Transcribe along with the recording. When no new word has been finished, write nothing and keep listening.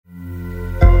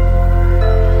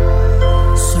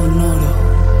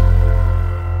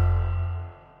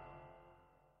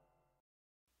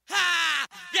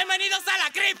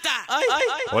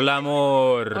Hola,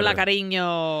 amor. Hola,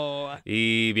 cariño.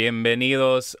 Y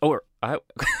bienvenidos.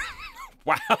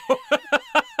 Wow.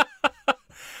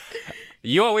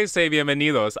 You always say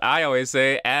bienvenidos. I always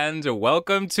say, and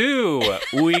welcome to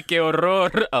Uy, Que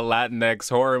Horror, a Latinx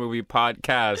horror movie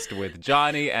podcast with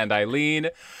Johnny and Eileen.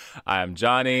 I'm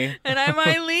Johnny. And I'm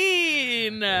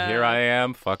Eileen. Here I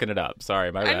am, fucking it up.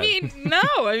 Sorry, my bad.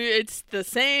 It's the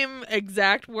same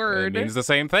exact word. It means the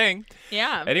same thing.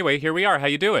 Yeah. Anyway, here we are. How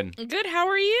you doing? Good. How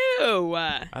are you?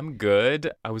 I'm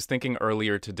good. I was thinking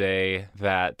earlier today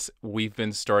that we've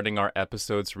been starting our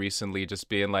episodes recently just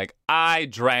being like, I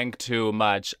drank too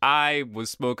much. I was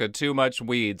smoking too much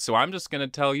weed. So I'm just going to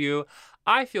tell you,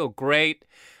 I feel great.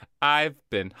 I've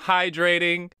been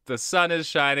hydrating. The sun is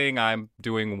shining. I'm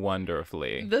doing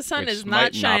wonderfully. The sun which is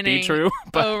not shining not be true,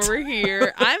 but over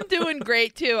here. I'm doing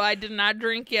great, too. I did not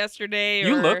drink yesterday.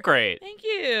 You look great. Thank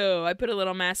you. I put a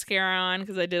little mascara on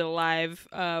because I did a live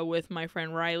with my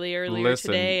friend Riley earlier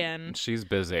today. And she's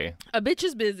busy. A bitch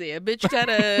is busy. A bitch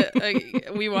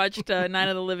got we watched Night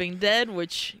of the Living Dead,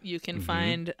 which you can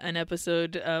find an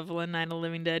episode of Night of the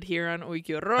Living Dead here on Uy,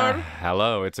 Que Horror.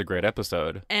 Hello. It's a great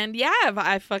episode. And yeah,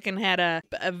 I fucking had a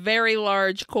very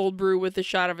large cold brew with a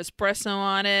shot of espresso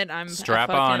on it. Strap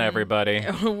on, everybody.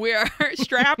 We are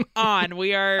strap on.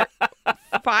 We are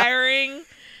firing.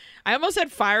 I almost said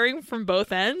firing from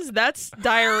both ends. That's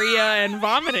diarrhea and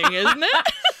vomiting, isn't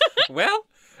it? Well,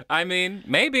 I mean,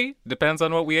 maybe. Depends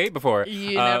on what we ate before.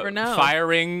 You never know.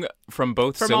 Firing from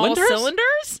both from cylinders? All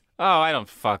cylinders? Oh, I don't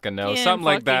fucking know. Yeah, Something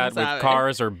like that fucking with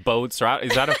cars or boats. Or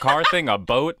is that a car thing? A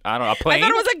boat? I don't know. A plane? I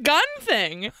thought it was a gun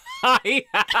thing.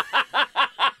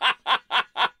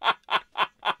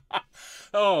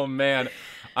 Oh, man.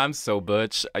 I'm so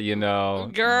butch, you know.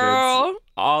 Girl. It's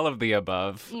all of the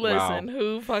above. Listen, wow.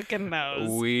 who fucking knows?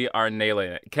 We are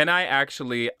nailing it. Can I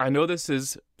know this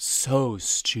is so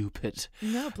stupid.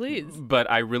 No, please. But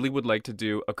I really would like to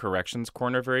do a corrections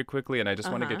corner very quickly, and I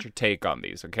just want to get your take on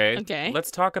these, okay? Okay.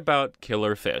 Let's talk about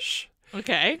killer fish.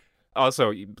 Okay.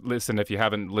 Also, listen, if you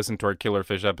haven't listened to our Killer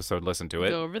Fish episode, listen to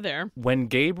it. Go over there. When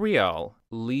Gabrielle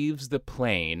leaves the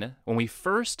plane, when we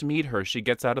first meet her, she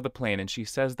gets out of the plane and she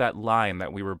says that line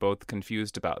that we were both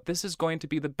confused about. This is going to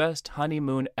be the best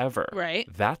honeymoon ever. Right.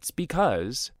 That's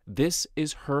because this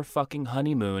is her fucking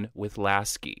honeymoon with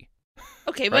Lasky.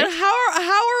 Okay, right? but how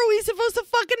are we supposed to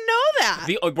fucking know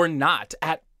that? We're not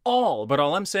at all. But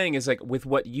all I'm saying is, like, with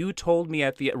what you told me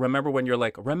remember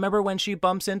when she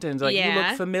bumps into and like, you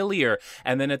look familiar.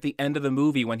 And then at the end of the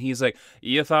movie, when he's like,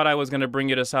 you thought I was going to bring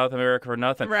you to South America for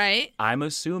nothing. Right. I'm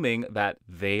assuming that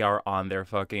they are on their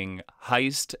fucking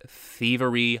heist,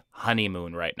 thievery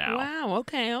honeymoon right now. Wow.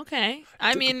 Okay.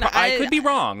 I mean, I could be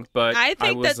wrong, but I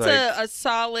think that's a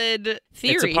solid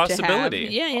theory. It's a possibility.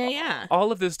 To have. Yeah.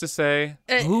 All of this to say,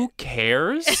 who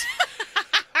cares?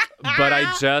 But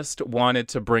I just wanted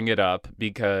to bring it up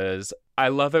because I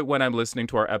love it when I'm listening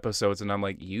to our episodes and I'm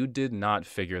like, you did not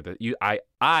figure that.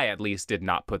 I at least did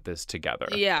not put this together.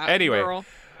 Yeah. Anyway, girl.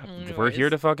 We're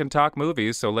here to fucking talk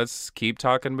movies, so let's keep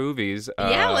talking movies.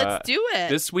 Yeah, let's do it.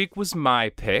 This week was my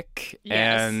pick,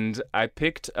 and I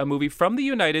picked a movie from the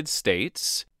United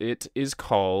States. It is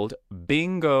called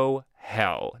Bingo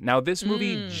Hell. Now, this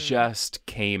movie just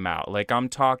came out. Like, I'm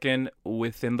talking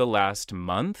within the last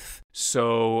month.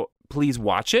 So please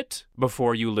watch it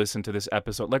before you listen to this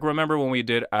episode. Like, remember when we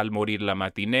did Al Morir la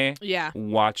Matinée? Yeah.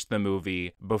 Watch the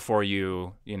movie before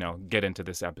you get into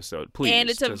this episode. Please. And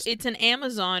it's an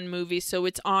Amazon movie, so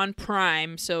it's on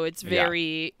Prime, so it's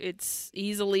it's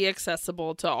easily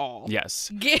accessible to all.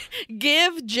 Yes.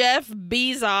 Give Jeff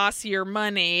Bezos your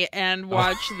money and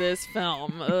watch this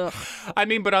film. Ugh. I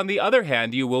mean, but on the other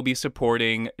hand, you will be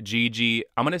supporting Gigi.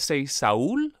 I'm going to say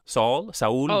Saul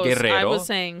Guerrero. I was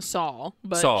saying Saul,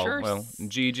 but sure. Well,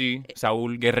 Gigi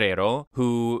Saul Guerrero,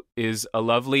 who is a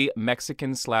lovely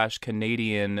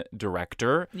Mexican/Canadian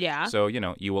director. Yeah. So,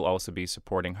 you will also be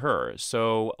supporting her.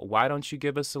 So why don't you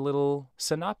give us a little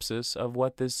synopsis of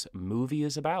what this movie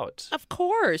is about? Of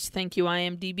course. Thank you,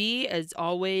 IMDb, as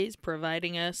always,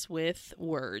 providing us with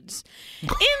words.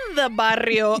 In the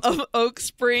barrio of Oak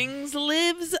Springs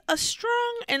lives a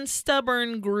strong and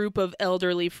stubborn group of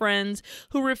elderly friends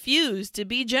who refuse to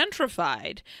be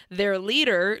gentrified. Their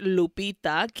leader,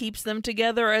 Lupita, keeps them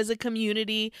together as a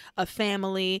community, a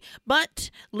family, but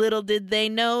little did they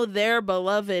know their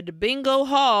beloved Bingo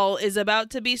Hall is about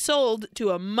to be sold to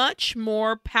a much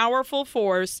more powerful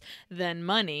force than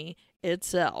money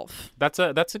itself. That's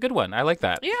a good one. I like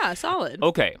that. Yeah, solid.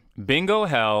 Okay, Bingo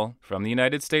Hell from the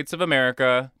United States of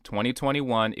America,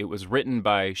 2021. It was written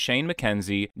by Shane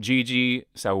McKenzie, Gigi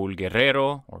Saul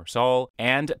Guerrero, or Saul,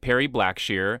 and Perry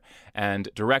Blackshear, and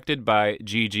directed by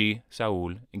Gigi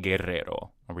Saul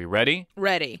Guerrero. Are we ready?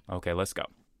 Ready. Okay, let's go.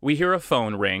 We hear a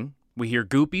phone ring. We hear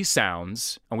goopy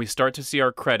sounds, and we start to see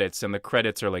our credits, and the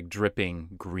credits are like dripping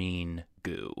green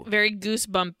goo. Very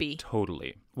goosebumpy.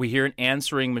 Totally. We hear an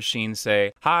answering machine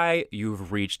say, "Hi,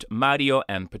 you've reached Mario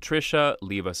and Patricia.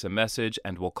 Leave us a message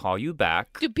and we'll call you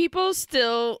back." Do people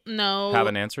still know? Have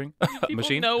an answering people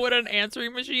machine? know what an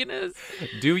answering machine is?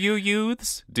 Do you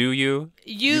youths? Do you?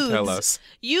 Youths. You tell us.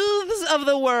 Youths of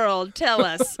the world, tell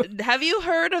us. Have you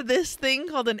heard of this thing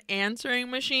called an answering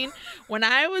machine? When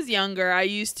I was younger, I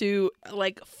used to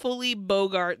like fully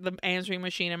bogart the answering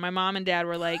machine, and my mom and dad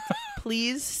were like,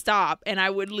 "Please stop." And I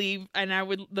would leave, and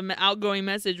the outgoing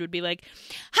message would be like,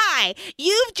 "Hi,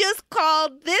 you've just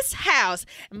called this house,"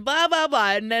 and blah, blah,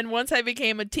 blah. And then once I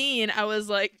became a teen, I was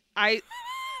like, I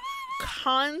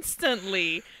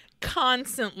constantly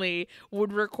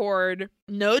would record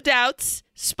 "No doubts,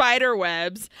 spider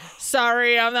webs.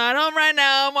 Sorry, I'm not home right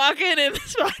now. I'm walking in the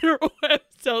spider webs.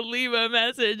 So leave a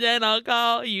message and I'll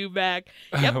call you back."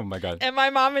 Yep. Oh my God. And my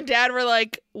mom and dad were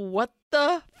like, "What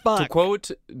the fuck?" To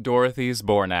quote Dorothy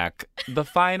Zbornak, the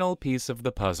final piece of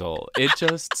the puzzle. It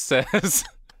just says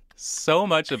so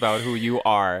much about who you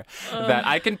are that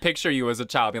I can picture you as a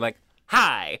child being like,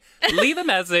 "Hi, leave a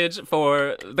message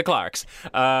for the Clarks."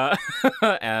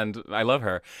 And I love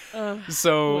her.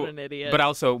 What an idiot. But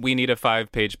also, we need a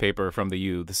 5-page paper from the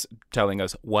youths telling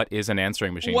us what is an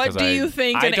answering machine. What do you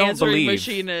think an answering believe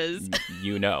machine is?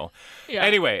 You know. Yeah.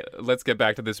 Anyway, let's get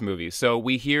back to this movie. So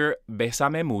we hear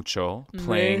Bésame Mucho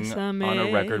playing Bésame. on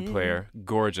a record player.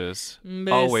 Gorgeous.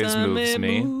 Always moves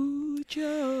me.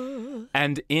 Mucho.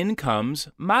 And in comes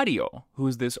Mario,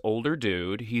 who's this older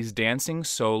dude. He's dancing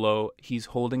solo. He's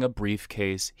holding a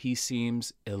briefcase. He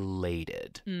seems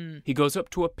elated. He goes up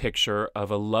to a picture of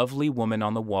a lovely woman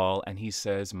on the wall and he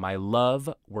says, "My love,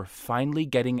 we're finally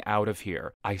getting out of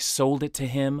here. I sold it to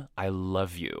him. I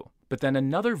love you." But then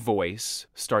another voice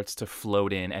starts to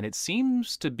float in, and it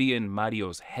seems to be in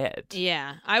Mario's head.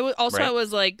 Yeah. I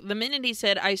was like, the minute he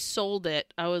said, "I sold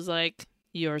it," I was like,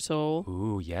 "Your soul."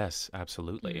 Ooh, yes,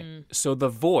 absolutely. So the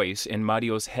voice in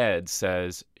Mario's head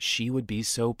says, "She would be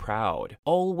so proud.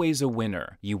 Always a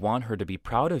winner. You want her to be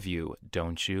proud of you,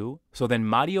 don't you?" So then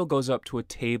Mario goes up to a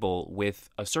table with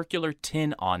a circular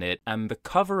tin on it, and the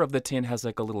cover of the tin has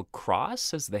like a little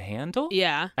cross as the handle.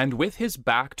 Yeah. And with his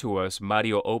back to us,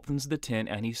 Mario opens the tin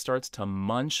and he starts to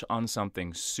munch on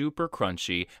something super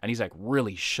crunchy, and he's like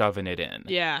really shoving it in.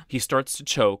 Yeah. He starts to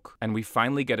choke, and we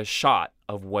finally get a shot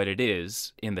of what it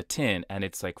is in the tin, and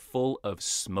it's like full of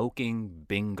smoking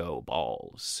bingo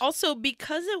balls. Also,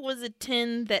 because it was a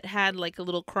tin that had like a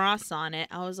little cross on it,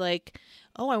 I was like,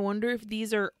 oh, I wonder if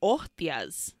these are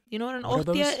hostias. You know what an What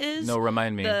are hostia those? is? No,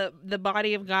 remind me. The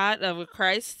body of God, of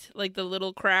Christ, like the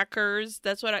little crackers.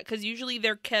 That's what because usually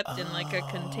they're kept in like a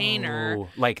container. Oh,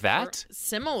 like that?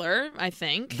 Similar, I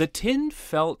think. The tin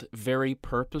felt very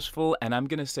purposeful, and I'm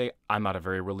going to say I'm not a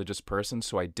very religious person,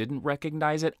 so I didn't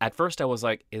recognize it. At first, I was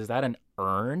like, is that an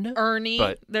urn? Ernie.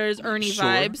 But there's Ernie sure.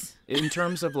 vibes. In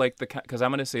terms of like because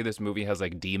I'm going to say this movie has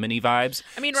like demon-y vibes.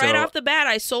 I mean, right off the bat,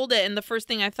 I sold it, and the first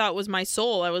thing I thought was my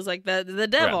soul. I was like, the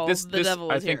devil. Yeah, the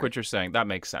devil I is think here. what you're saying, that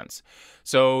makes sense.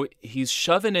 So he's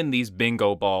shoving in these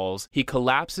bingo balls. He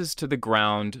collapses to the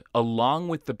ground along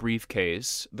with the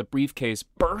briefcase. The briefcase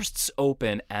bursts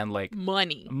open and like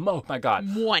Money. oh my God,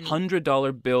 Money.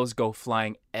 $100 bills go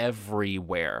flying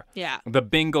everywhere. Yeah. The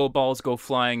bingo balls go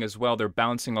flying as well. They're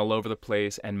bouncing all over the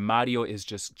place, and Mario is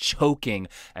just choking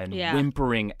and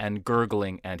whimpering and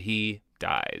gurgling, and he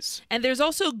dies. And there's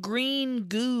also green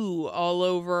goo all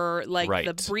over like Right.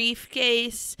 the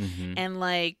briefcase and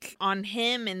like on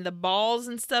him and the balls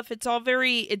and stuff. It's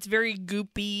very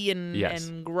goopy and, Yes.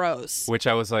 and gross. Which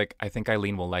I was like, I think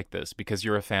Eileen will like this because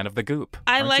you're a fan of the goop.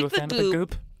 I Aren't like you a the fan goop. of the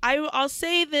goop? I'll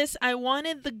say this. I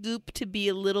wanted the goop to be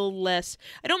a little less.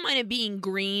 I don't mind it being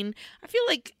green. I feel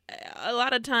like a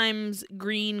lot of times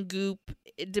green goop,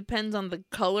 it depends on the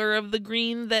color of the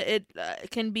green that it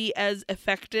can be as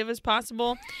effective as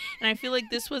possible. And I feel like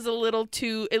this was a little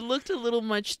too. It looked a little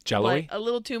much Jello-y? like a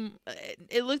little too.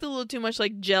 It looked a little too much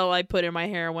like gel I put in my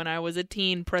hair when I was a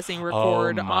teen pressing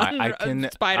record on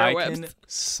spider webs. I can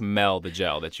smell the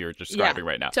gel that you're describing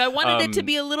right now. So I wanted it to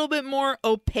be a little bit more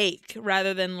opaque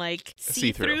rather than like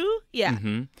see-through. Yeah.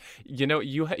 You know,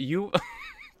 you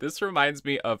This reminds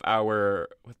me of our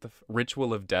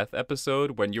Ritual of Death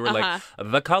episode when you were like,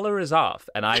 the color is off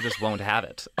and I just won't have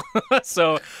it.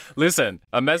 So listen,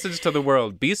 a message to the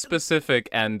world, be specific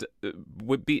and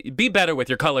be better with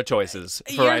your color choices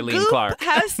for your Eileen goop Clark.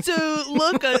 has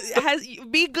to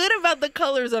be good about the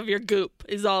colors of your goop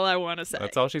is all I want to say.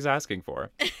 That's all she's asking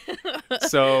for.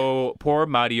 So poor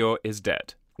Mario is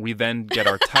dead. We then get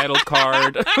our title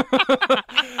card.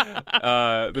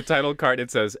 The title card,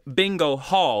 it says Bingo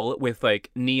Hall with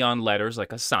like neon letters,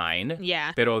 like a sign.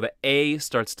 Yeah. Pero the A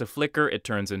starts to flicker. It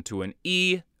turns into an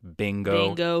E.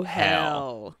 Bingo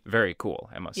Hell. Very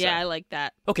cool, I must say. Yeah, I like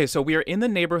that. Okay, so we are in the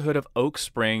neighborhood of Oak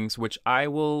Springs, which I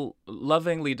will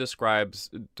lovingly describe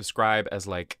as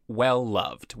like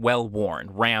well-loved, well-worn,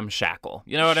 ramshackle.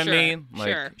 You know what I mean?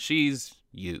 Like, she's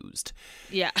used.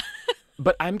 Yeah.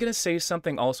 But I'm going to say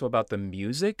something also about the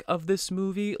music of this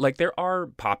movie. Like, there are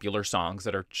popular songs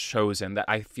that are chosen that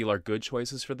I feel are good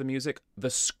choices for the music. The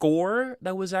score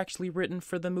that was actually written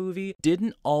for the movie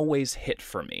didn't always hit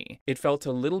for me. It felt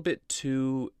a little bit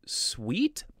too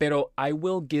sweet, pero I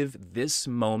will give this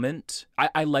moment,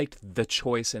 I liked the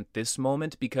choice at this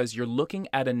moment because you're looking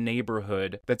at a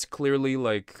neighborhood that's clearly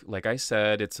like I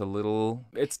said, it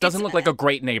doesn't look like a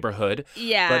great neighborhood.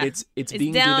 Yeah. But it's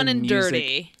being down given and music.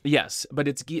 Dirty. Yes, but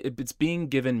it's being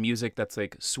given music that's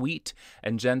like sweet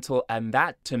and gentle, and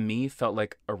that to me felt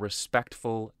like a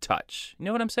respectful touch. You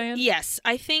know what I'm saying? Yes,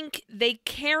 I think they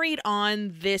carried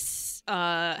on this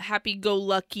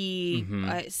happy-go-lucky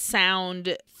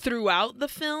sound throughout the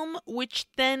film, which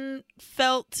then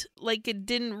felt like it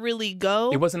didn't really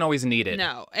go. It wasn't always needed.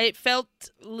 No, it felt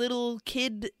little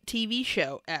kid TV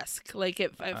show-esque. Like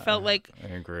it felt like. I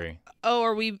agree. Oh,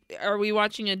 are we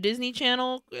watching a Disney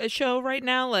Channel show right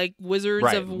now, like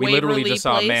Wizards of We literally Waverly just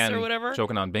saw a Place man or whatever?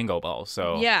 choking on bingo balls.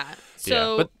 So yeah.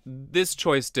 So, but this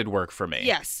choice did work for me.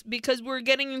 Yes, because we're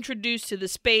getting introduced to the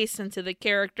space and to the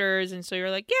characters, and so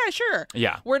you're like, yeah, sure.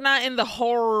 Yeah. We're not in the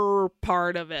horror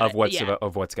part of it. Of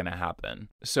what's going to happen.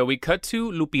 So we cut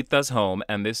to Lupita's home,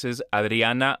 and this is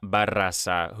Adriana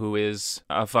Barraza, who is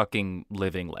a fucking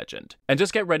living legend. And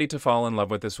just get ready to fall in love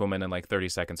with this woman in like 30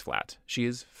 seconds flat. She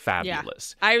is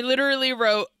fabulous. Yeah. I literally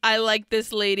wrote, I like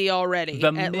this lady already.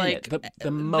 The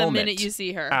minute you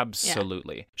see her.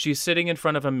 Absolutely. Yeah. She's sitting in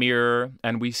front of a mirror,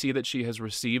 and we see that she has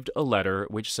received a letter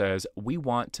which says, "We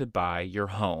want to buy your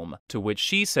home." To which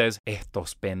she says,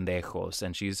 "Estos pendejos."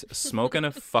 And she's smoking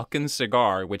a fucking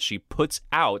cigar, which she puts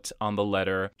out on the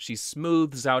letter. She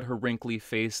smooths out her wrinkly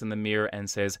face in the mirror and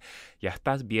says, "Ya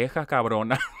estás vieja,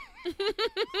 cabrona."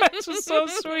 That's just so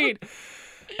sweet.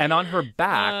 And on her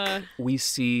back, we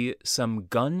see some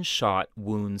gunshot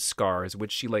wound scars,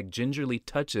 which she like gingerly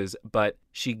touches, but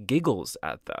she giggles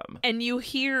at them. And you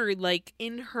hear, like,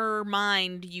 in her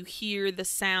mind, you hear the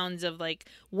sounds of, like,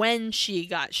 when she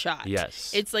got shot.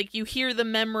 Yes. It's like you hear the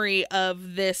memory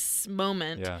of this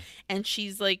moment. Yeah. And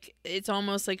she's like, it's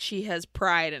almost like she has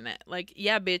pride in it. Like,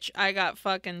 yeah, bitch, I got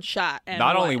fucking shot. And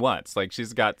not only once. Like,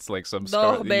 she's got, like, some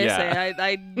scars. Dos veces. Yeah.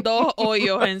 Hay dos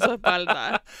hoyos en su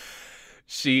espalda.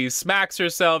 She smacks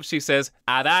herself. She says,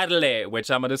 "A darle," which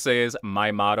I'm going to say is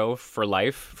my motto for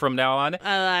life from now on.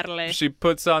 A darle. She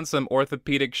puts on some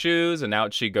orthopedic shoes and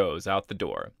out she goes, out the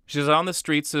door. She's on the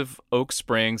streets of Oak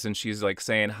Springs and she's like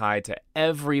saying hi to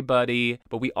everybody.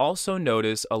 But we also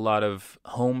notice a lot of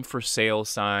home for sale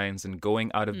signs and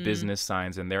going out of business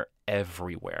signs, and they're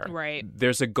everywhere. Right.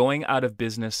 There's a going out of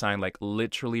business sign like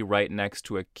literally right next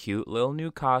to a cute little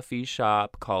new coffee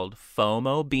shop called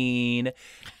FOMO Bean.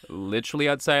 Literally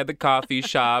outside the coffee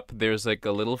shop, there's like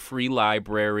a little free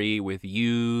library with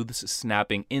youths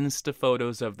snapping Insta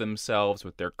photos of themselves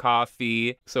with their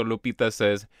coffee. So Lupita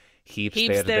says,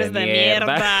 "Hipsters de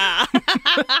mierda."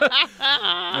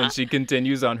 And she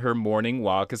continues on her morning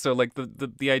walk. So like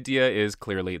the idea is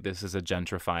clearly this is a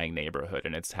gentrifying neighborhood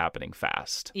and it's happening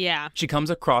fast. Yeah. She comes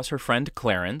across her friend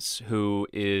Clarence, who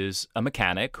is a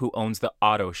mechanic who owns the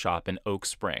auto shop in Oak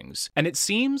Springs. And it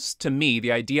seems to me,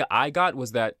 the idea I got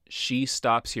was that she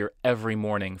stops here every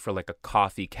morning for like a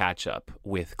coffee catch up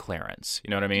with Clarence. You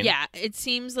know what I mean? Yeah. It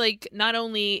seems like not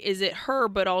only is it her,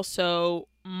 but also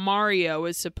Mario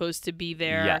is supposed to be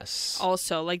there. Yes.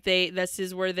 Also, like this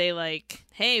is where they like,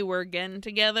 hey, we're getting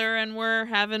together and we're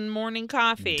having morning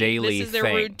coffee. Daily This is their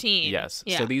thing. routine. Yes.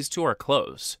 Yeah. So these two are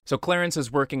close. So Clarence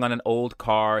is working on an old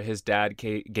car his dad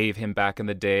gave him back in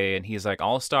the day, and he's like,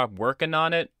 "I'll stop working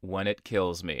on it when it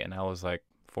kills me." And I was like,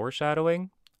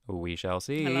 foreshadowing? We shall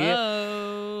see.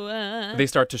 Hello. They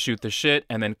start to shoot the shit,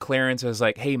 and then Clarence is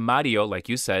like, "Hey, Mario, like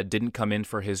you said, didn't come in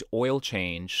for his oil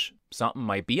change. Something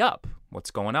might be up. what's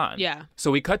going on. Yeah.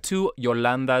 So we cut to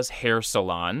Yolanda's hair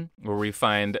salon, where we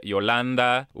find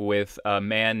Yolanda with a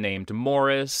man named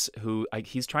Morris, who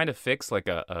he's trying to fix like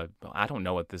I don't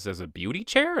know what this is, a beauty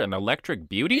chair, an electric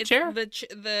beauty chair. The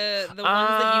ones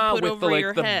that you put over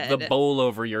your head. The bowl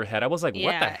over your head. I was like,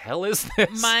 what the hell is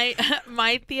this?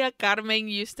 My tia Carmen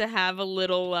used to have a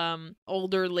little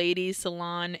older lady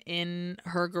salon in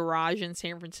her garage in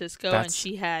San Francisco, and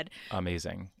she had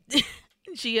amazing.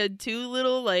 She had two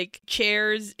little like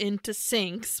chairs into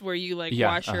sinks where you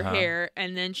wash your hair,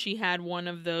 and then she had one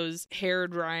of those hair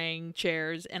drying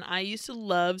chairs, and I used to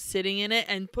love sitting in it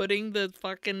and putting the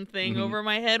fucking thing over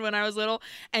my head when I was little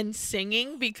and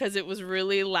singing because it was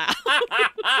really loud.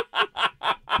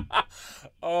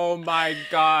 Oh my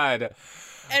God.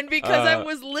 And because I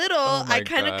was little, I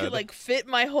kind of could like fit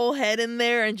my whole head in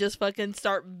there and just fucking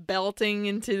start belting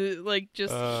into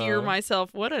hear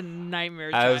myself. What a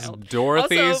nightmare As child.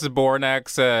 Dorothy Zbornak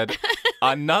said,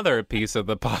 another piece of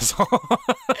the puzzle.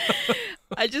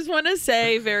 I just want to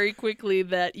say very quickly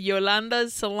that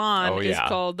Yolanda's salon is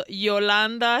called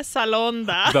Yolanda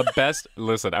Salonda. The best.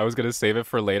 Listen, I was going to save it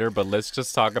for later, but let's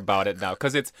just talk about it now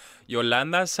because it's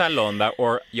Yolanda Salonda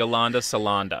or Yolanda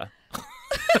Salonda.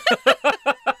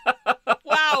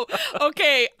 Wow.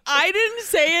 Okay, I didn't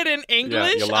say it in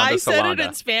English. I said it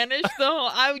in Spanish, though.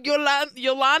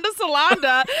 Yolanda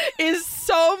Salonda is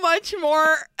so much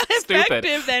more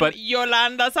effective than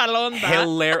Yolanda Salonda.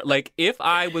 Hilarious. Like, if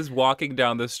I was walking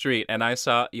down the street and I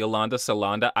saw Yolanda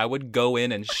Salonda, I would go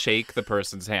in and shake the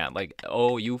person's hand. Like,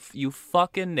 oh, you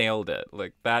fucking nailed it.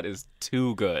 Like, that is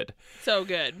too good. So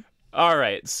good. All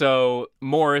right, so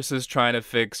Morris is trying to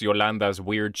fix Yolanda's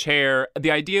weird chair.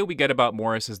 The idea we get about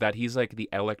Morris is that he's like the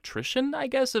electrician, I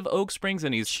guess, of Oak Springs,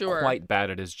 and he's quite bad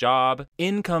at his job.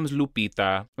 In comes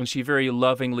Lupita, and she very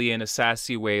lovingly, in a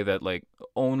sassy way that like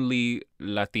only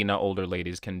Latina older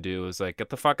ladies can do, is like, get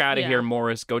the fuck out of here,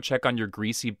 Morris. Go check on your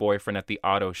greasy boyfriend at the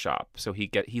auto shop. So he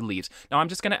leaves. Now, I'm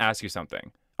just going to ask you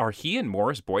something. Are he and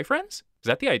Morris boyfriends? Is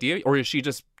that the idea? Or is she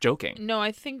just joking? No,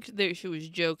 I think that she was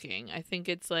joking. I think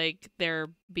it's like they're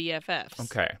BFFs.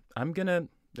 Okay.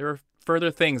 There are further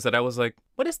things that I was like,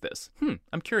 what is this?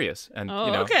 I'm curious. And,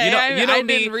 you know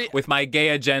me with my gay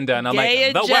agenda. And I'm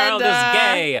like, the world is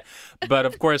gay. But,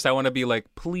 of course, I want to be like,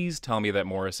 please tell me that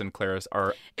Morris and Clarice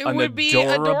are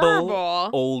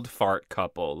adorable old fart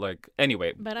couple. Like,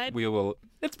 anyway, we will.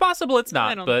 It's possible it's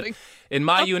not. But in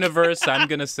my universe, I'm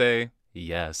going to say...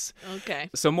 yes. Okay.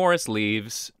 So Morris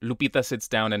leaves. Lupita sits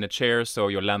down in a chair so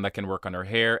Yolanda can work on her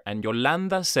hair. And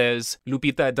Yolanda says,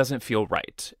 Lupita, it doesn't feel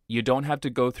right. You don't have to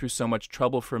go through so much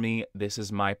trouble for me. This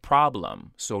is my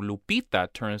problem. So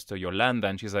Lupita turns to Yolanda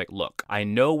and she's like, look, I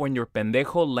know when your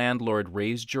pendejo landlord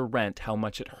raised your rent how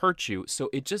much it hurt you. So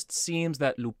it just seems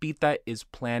that Lupita is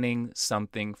planning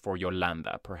something for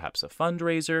Yolanda. Perhaps a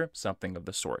fundraiser, something of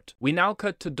the sort. We now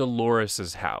cut to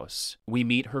Dolores's house. We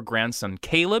meet her grandson,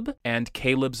 Caleb, and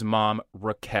Caleb's mom,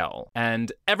 Raquel.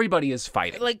 And everybody is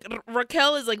fighting. Like,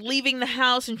 Raquel is, like, leaving the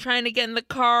house and trying to get in the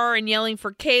car and yelling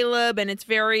for Caleb, and it's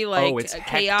very, like, it's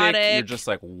chaotic. Hectic. You're just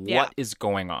like, what is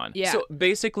going on? Yeah. So,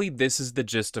 basically, this is the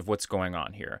gist of what's going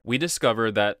on here. We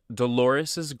discover that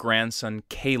Dolores's grandson,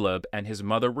 Caleb, and his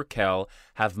mother, Raquel,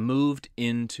 have moved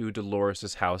into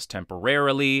Dolores's house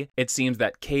temporarily. It seems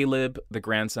that Caleb, the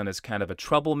grandson, is kind of a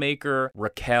troublemaker.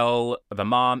 Raquel, the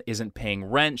mom, isn't paying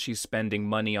rent. She's spending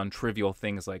money on trivial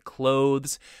things like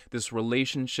clothes. This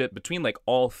relationship between like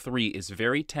all three is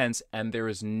very tense, and there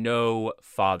is no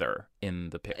father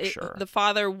in the picture. The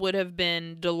father would have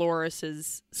been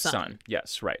Dolores's son.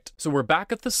 Yes, right. So we're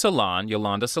back at the salon,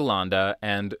 Yolanda Salonda,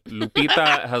 and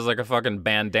Lupita has like a fucking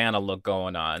bandana look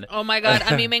going on. Oh my God, a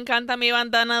mí me encanta mi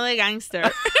bandana de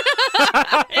gangster.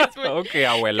 Okay,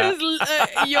 abuela.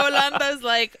 Yolanda's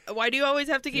like, why do you always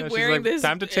have to keep wearing this?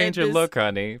 Time to change your look,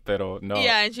 honey, pero no.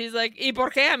 Yeah, and she's like, ¿y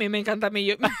por qué a mí me encanta mi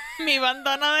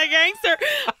bandana de gangster?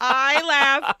 I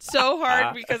laughed so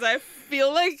hard because I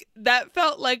feel like that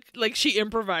felt like she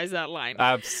improvised that line.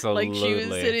 Absolutely. Like she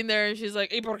was sitting there and she's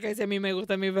like, ¿y por qué si a mí me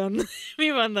gusta mi bandana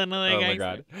de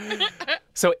gangster? Oh my God.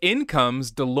 So in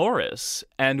comes Dolores,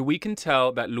 and we can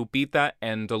tell that Lupita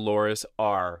and Dolores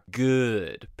are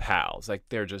good pals. Like,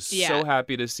 they're just so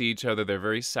happy to see each other. They're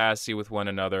very sassy with one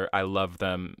another. I love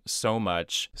them so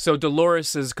much. So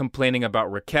Dolores is complaining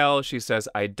about Raquel. She says,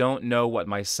 I don't know what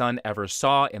my son ever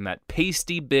saw in that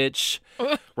pasty bitch.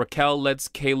 Raquel lets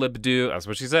Caleb do, that's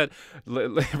what she said,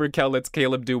 Raquel lets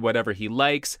Caleb do whatever he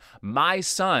likes. My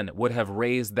son would have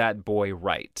raised that boy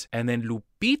right. And then Lupita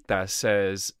Lupita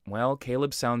says, well,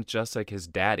 Caleb sounds just like his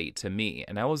daddy to me.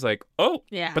 And I was like, oh,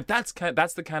 Yeah. but that's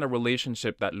the kind of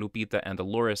relationship that Lupita and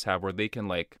Dolores have where they can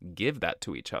like give that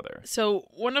to each other. So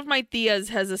one of my tias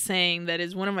has a saying that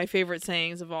is one of my favorite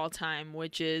sayings of all time,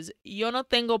 which is, yo no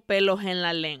tengo pelos en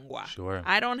la lengua. Sure.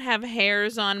 I don't have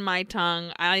hairs on my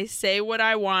tongue. I say what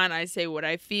I want. I say what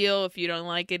I feel. If you don't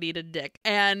like it, eat a dick.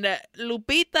 And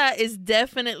Lupita is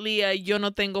definitely a yo no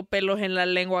tengo pelos en la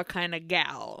lengua kind of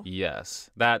gal. Yes,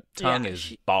 that tongue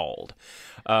is bald.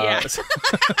 Yeah.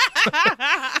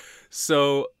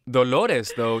 So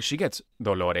Dolores, though, she gets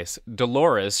Dolores,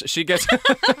 Dolores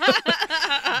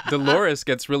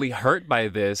gets really hurt by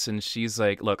this, and she's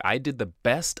like, look, I did the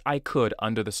best I could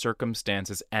under the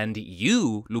circumstances, and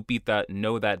you, Lupita,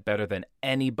 know that better than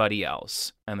anybody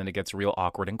else. And then it gets real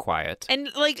awkward and quiet. And,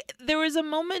 like, there was a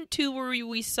moment, too, where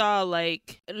we saw,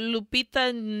 like,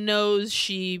 Lupita knows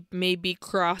she maybe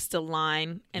crossed a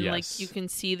line. And, Yes. like, you can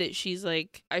see that she's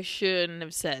like, I shouldn't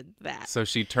have said that. So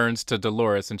she turns to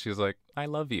Dolores, and she's like, I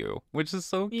love you, which is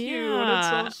so cute.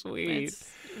 Yeah, It's so sweet.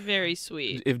 It's very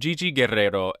sweet. If Gigi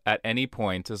Guerrero at any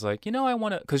point is like, I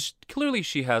want to, because clearly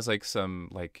she has like some,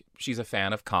 like, she's a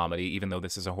fan of comedy, even though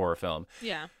this is a horror film.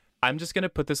 Yeah. I'm just going to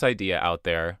put this idea out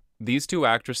there. These two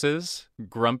actresses,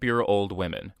 grumpiest old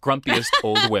women.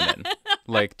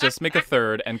 Like, just make a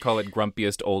third and call it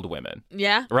grumpiest old women.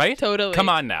 Yeah. Right? Totally. Come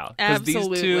on now. Because these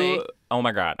Absolutely. two, oh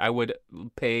my God, I would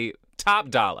pay top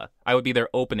dollar. I would be their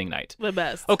opening night. The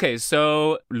best. Okay,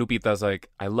 so Lupita's like,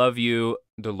 I love you.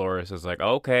 Dolores is like,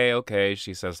 okay.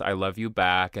 She says, I love you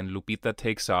back. And Lupita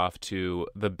takes off to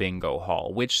the bingo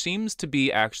hall, which seems to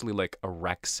be actually like a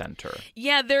rec center.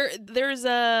 Yeah, there's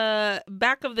a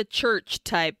back of the church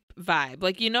type vibe.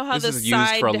 Like, you know how This the is side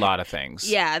used for a lot of things.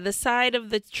 Yeah, the side of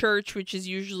the church, which is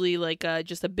usually like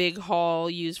just a big hall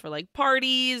used for like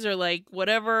parties or like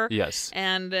whatever. Yes.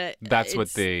 And That's what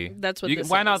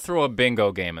why not throw a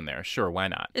bingo game in there? Sure, why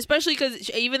not? Especially because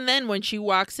even then, when she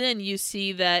walks in, you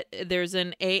see that there's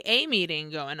an AA meeting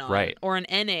going on, Right? Or an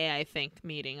NA, I think,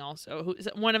 meeting also.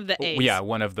 One of the A's. Yeah,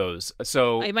 one of those.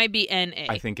 So It might be NA.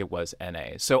 I think it was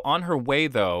NA. So on her way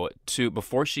though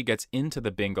before she gets into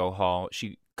the bingo hall,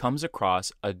 she comes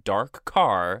across a dark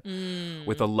car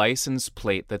with a license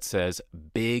plate that says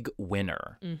Big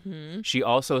Winner. Mm-hmm. She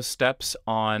also steps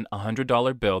on a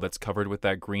 $100 bill that's covered with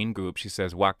that green goop. She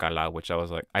says Wakala, which I was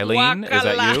like, Eileen, is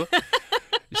that you?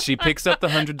 She picks up the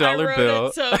 $100 I wrote bill.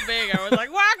 it so big, I was like,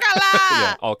 Wakala!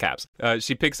 Yeah, all caps.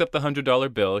 She picks up the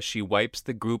 $100 bill. She wipes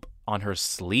the goop on her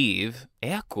sleeve.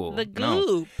 Echo. The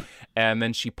goop. No. And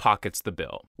then she pockets the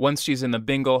bill. Once she's in the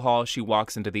bingo hall, she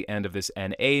walks into the end of this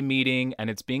NA meeting, and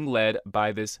it's being led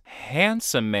by this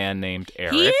handsome man named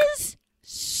Eric. He is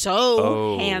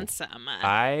so handsome.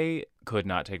 I could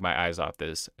not take my eyes off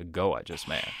this gorgeous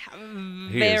man.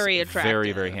 Very attractive.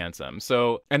 Very, very handsome.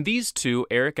 So, and these two,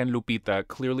 Eric and Lupita,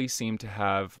 clearly seem to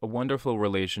have a wonderful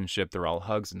relationship. They're all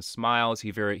hugs and smiles.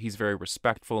 He's very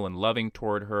respectful and loving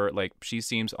toward her. Like, she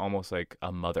seems almost like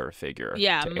a mother figure.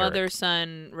 Yeah, to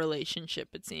mother-son relationship,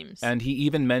 it seems. And he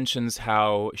even mentions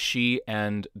how she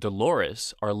and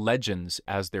Dolores are legends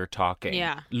as they're talking.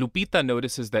 Yeah. Lupita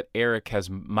notices that Eric has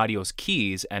Mario's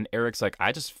keys, and Eric's like,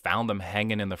 I just found them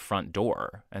hanging in the front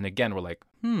door. And again, we're like,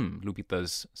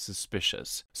 Lupita's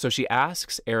suspicious. So she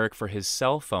asks Eric for his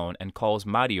cell phone and calls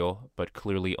Mario, but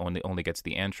clearly only gets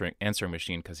the answering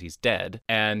machine because he's dead.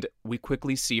 And we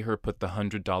quickly see her put the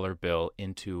 $100 bill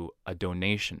into a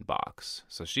donation box.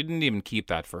 So she didn't even keep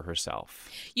that for herself.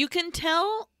 You can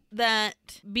tell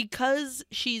that because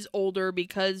she's older,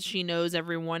 because she knows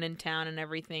everyone in town and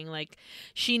everything, like,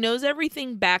 she knows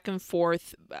everything back and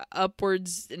forth,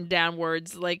 upwards and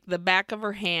downwards, like the back of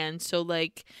her hand. So,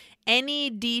 like, any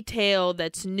detail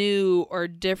that's new or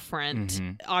different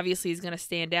obviously is going to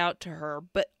stand out to her.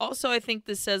 But also, I think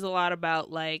this says a lot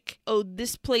about, like, oh,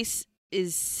 this place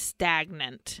is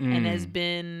stagnant and has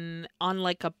been on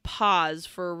like a pause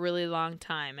for a really long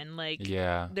time, and like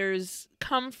there's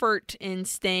comfort in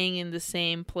staying in the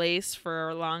same place for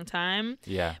a long time,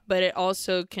 but it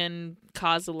also can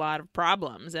cause a lot of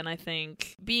problems. And I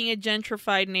think being a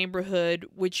gentrified neighborhood,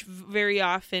 which very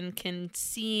often can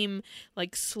seem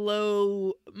like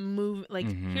slow move,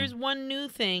 like here's one new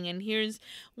thing and here's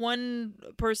one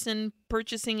person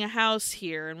purchasing a house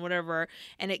here and whatever,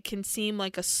 and it can seem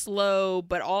like a slow,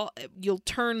 but you'll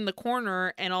turn the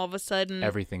corner and all of a sudden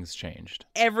everything's changed.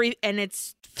 And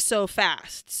it's so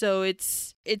fast. So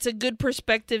it's a good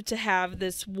perspective to have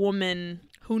this woman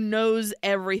who knows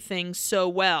everything so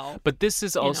well. But this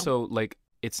is also like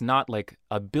it's not like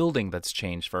a building that's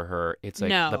changed for her. It's like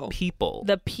the people.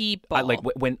 The people. Like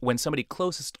when somebody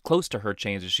close to her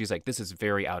changes, she's like, this is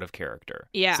very out of character.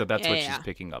 Yeah. So that's what she's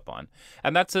picking up on.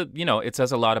 And that's it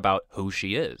says a lot about who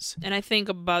she is. And I think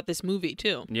about this movie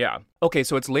too. Yeah. Okay,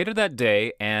 so it's later that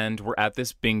day, and we're at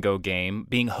this bingo game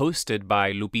being hosted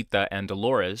by Lupita and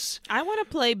Dolores. I want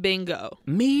to play bingo.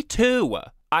 Me too.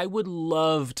 I would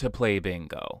love to play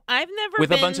bingo. I've never with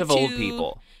been a bunch of old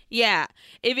people. Yeah.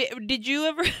 Did you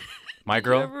ever? My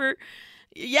girl.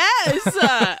 Yes.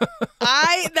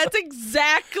 That's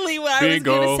exactly what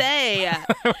bingo. I was gonna say.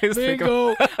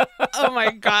 Bingo. Oh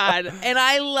my God. And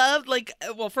I loved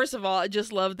first of all, I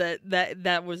just loved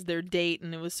that was their date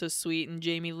and it was so sweet, and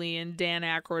Jamie Lee and Dan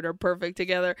Aykroyd are perfect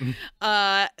together.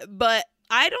 But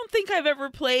I don't think I've ever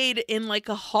played in like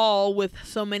a hall with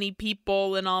so many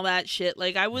people and all that shit.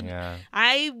 Like I want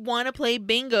to play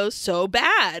bingo so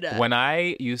bad. When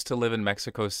I used to live in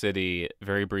Mexico City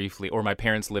very briefly, or my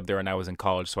parents lived there and I was in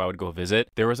college, so I would go visit,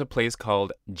 there was a place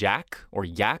called Jack or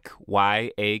Yak,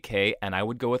 Y-A-K, and I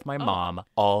would go with my mom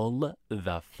all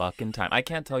the fucking time. I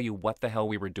can't tell you what the hell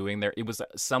we were doing there. It was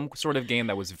some sort of game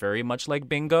that was very much like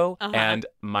bingo, and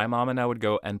my mom and I would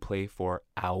go and play for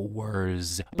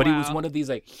hours. But it was one of these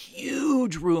like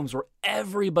huge rooms where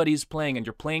everybody's playing and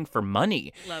you're playing for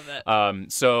money. Love it.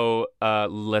 So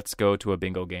let's go to a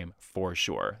bingo game for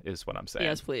sure, is what I'm saying.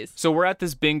 Yes, please. So we're at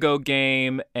this bingo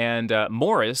game, and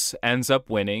Morris ends up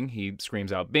winning. He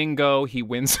screams out bingo. He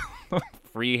wins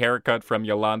free haircut from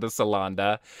Yolanda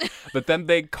Salonda. But then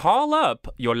they call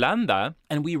up Yolanda,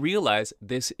 and we realize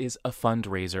this is a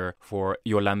fundraiser for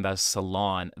Yolanda's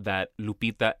salon that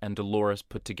Lupita and Dolores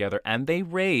put together, and they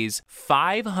raise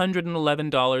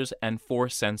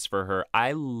 $511.04 for her.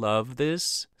 I love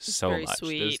this so much.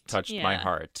 Sweet. This touched my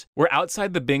heart. We're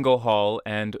outside the bingo hall,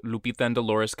 and Lupita and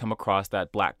Dolores come across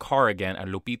that black car again,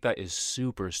 and Lupita is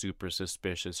super, super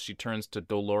suspicious. She turns to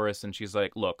Dolores, and she's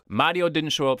like, look, Mario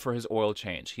didn't show up for his oil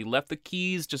change. He left the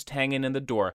keys just hanging in the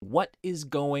door. What is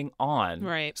going on?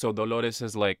 Right. So Dolores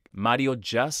is like, Mario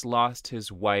just lost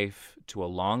his wife to a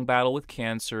long battle with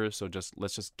cancer, so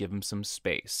let's just give him some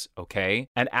space, okay?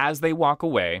 And as they walk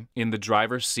away, in the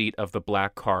driver's seat of the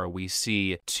black car, we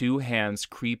see two hands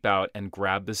creep out and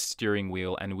grab the steering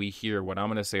wheel, and we hear what I'm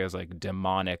going to say is like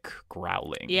demonic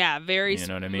growling. Yeah, very, you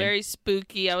know what I mean? Very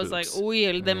spooky. I was like,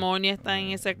 uy, el demonio está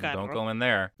en ese carro. Don't go in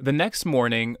there. The next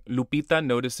morning, Lupita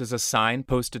notices a sign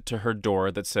posted to her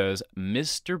door that says,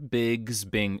 Mr. Big's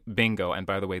Bingo, and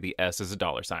by the way, the S is a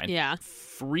 $sign. Yeah.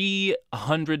 Free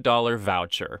 $100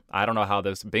 voucher. I don't know how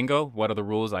this bingo. What are the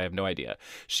rules? I have no idea.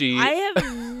 I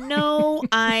have no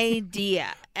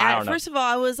idea. I don't know. First of all,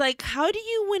 I was like, how do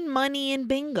you win money in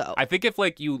bingo? I think if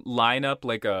like you line up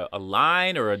like a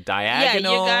line or a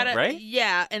diagonal, you gotta, right?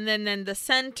 Yeah, and then the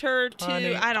center too.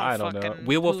 Honey, I don't know.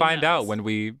 We will find out when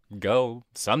we go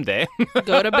someday.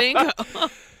 Go to bingo.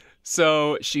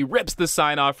 So she rips the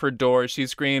sign off her door. She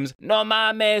screams, "No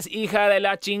mames, hija de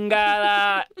la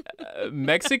chingada."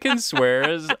 Mexican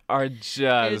swears are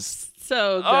just... It's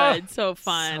so good. So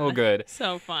fun. So good.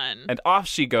 So fun. And off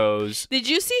she goes. Did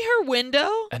you see her window?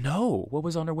 No. What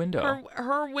was on her window?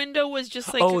 Her window was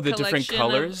just like the different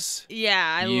colors?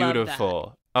 Yeah, I love that.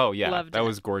 Beautiful. Oh, yeah, that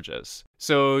was gorgeous.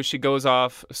 So she goes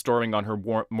off storming on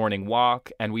her morning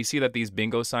walk, and we see that these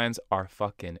bingo signs are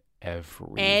fucking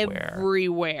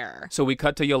everywhere. So we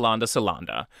cut to Yolanda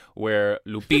Salonda, where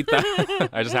Lupita,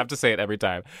 I just have to say it every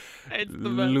time. It's the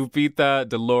best. Lupita,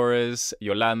 Dolores,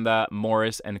 Yolanda,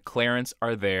 Morris, and Clarence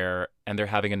are there, and they're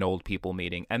having an old people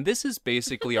meeting. And this is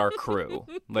basically our crew.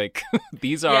 Like,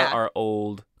 these are our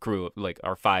old crew, like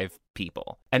our 5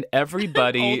 people. And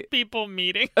everybody... Old people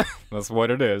meeting. That's what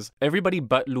it is. Everybody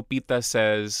but Lupita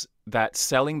says that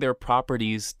selling their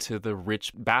properties to the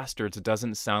rich bastards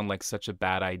doesn't sound like such a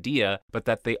bad idea, but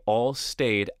that they all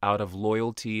stayed out of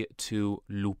loyalty to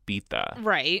Lupita.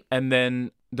 Right. And then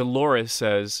Dolores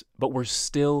says, but we're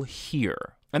still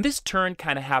here. And this turn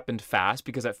kind of happened fast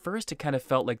because at first it kind of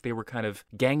felt like they were kind of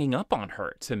ganging up on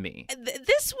her to me.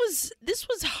 This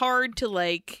was hard to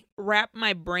like wrap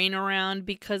my brain around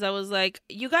because I was like,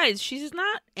 you guys, she's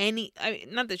not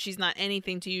not that she's not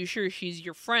anything to you. Sure, she's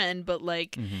your friend, but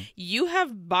like you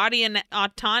have body and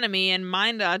autonomy and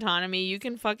mind autonomy. You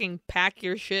can fucking pack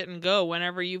your shit and go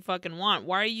whenever you fucking want.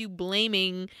 Why are you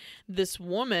blaming this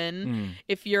woman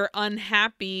if you're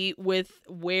unhappy with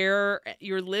where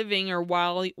you're living or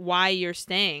why you're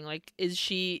staying? Like,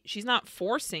 she's not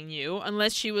forcing you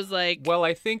unless she was like... Well,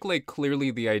 I think like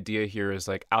clearly the idea here is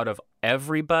like out of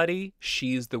everybody,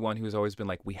 she's the one who's always been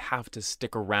like, we have to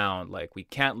stick around. Like, we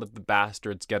can't let the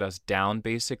bastards get us down,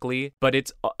 basically. But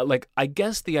it's like, I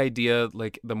guess the idea,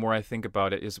 like, the more I think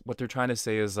about it, is what they're trying to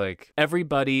say is like,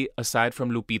 everybody aside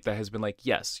from Lupita has been like,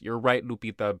 yes, you're right,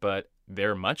 Lupita, but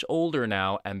they're much older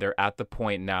now, and they're at the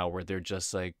point now where they're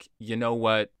just like, you know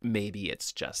what? Maybe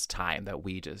it's just time that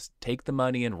we just take the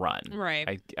money and run.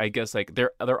 Right. I guess like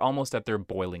they're almost at their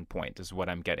boiling point is what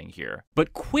I'm getting here.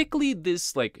 But quickly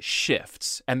this like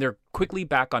shifts, and they're quickly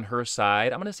back on her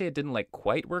side. I'm gonna say it didn't like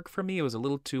quite work for me. It was a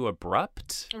little too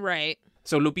abrupt. Right.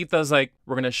 So Lupita's like,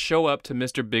 we're going to show up to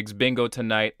Mr. Big's bingo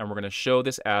tonight, and we're going to show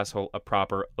this asshole a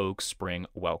proper Oak Spring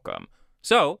welcome.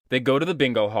 So they go to the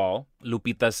bingo hall.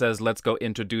 Lupita says, let's go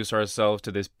introduce ourselves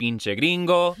to this pinche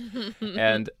gringo.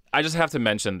 And I just have to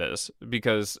mention this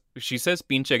because she says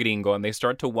pinche gringo and they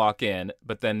start to walk in.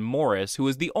 But then Morris, who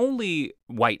is the only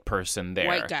white person there.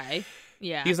 White guy.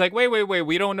 Yeah. He's like, wait,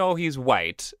 we don't know he's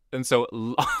white. And so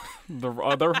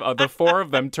the four of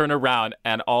them turn around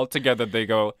and all together they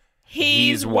go,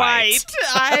 he's white.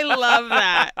 I love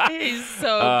that. He's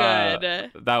so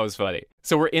good. That was funny.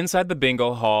 So we're inside the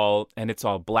bingo hall, and it's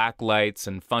all black lights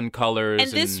and fun colors.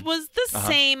 And this was the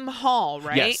same hall,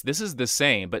 right? Yes, this is the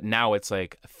same, but now it's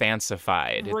like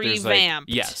fancified.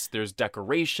 Revamped. There's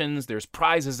decorations, there's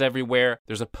prizes everywhere.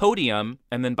 There's a podium,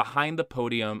 and then behind the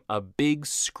podium, a big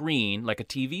screen, like a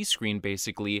TV screen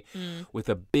basically, with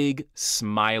a big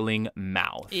smiling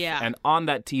mouth. Yeah. And on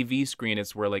that TV screen,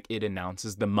 it's where like it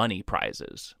announces the money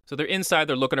prizes. So they're inside,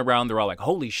 they're looking around, they're all like,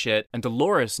 holy shit. And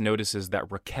Dolores notices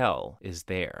that Raquel is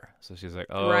there. So she's like,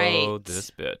 oh, right. This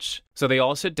bitch. So they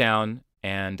all sit down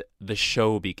and the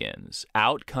show begins.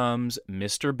 Out comes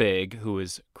Mr. Big, who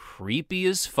is creepy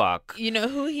as fuck. You know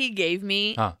who he gave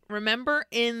me? Huh. Remember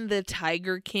in the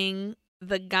Tiger King,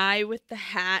 the guy with the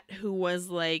hat who was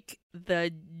like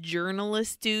the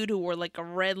journalist dude who wore like a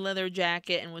red leather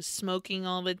jacket and was smoking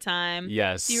all the time?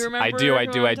 Yes. Do you remember? I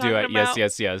do.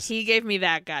 Yes. Yes. He gave me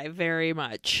that guy very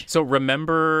much. So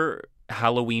remember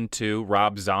Halloween 2,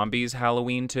 Rob Zombie's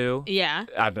Halloween 2? Yeah.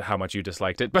 I don't know how much you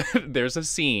disliked it, but there's a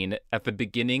scene at the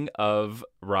beginning of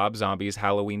Rob Zombie's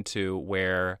Halloween 2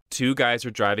 where two guys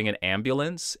are driving an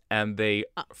ambulance and they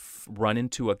run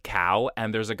into a cow,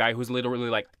 and there's a guy who's literally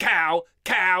like, cow.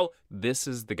 This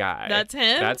is the guy. That's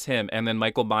him? That's him. And then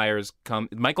Michael Myers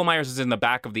is in the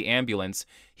back of the ambulance.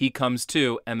 He comes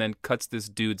too and then cuts this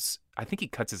dude's, I think he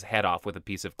cuts his head off with a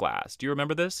piece of glass. Do you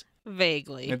remember this?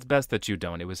 Vaguely. It's best that you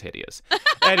don't. It was hideous.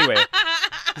 Anyway,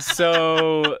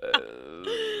 so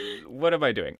what am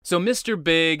I doing? So Mr.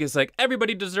 Big is like,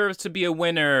 everybody deserves to be a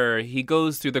winner. He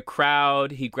goes through the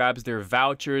crowd, he grabs their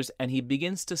vouchers, and he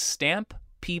begins to stamp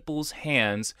people's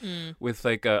hands with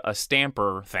like a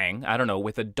stamper thing, I don't know,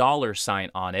 with a dollar sign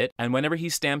on it. And whenever he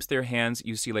stamps their hands,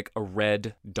 you see like a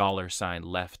red dollar sign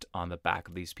left on the back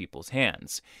of these people's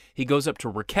hands. He goes up to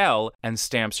Raquel and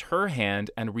stamps her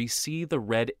hand, and we see the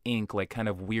red ink like kind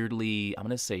of weirdly, I'm going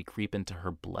to say, creep into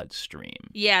her bloodstream.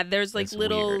 Yeah, there's like It's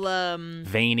little weird.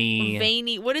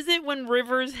 Veiny. What is it when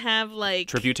rivers have like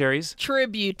Tributaries?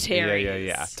 Tributaries.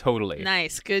 Yeah, totally.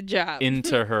 Nice, good job.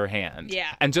 Into her hand.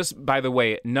 Yeah. And just by the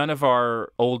way, none of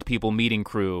our old people meeting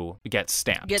crew gets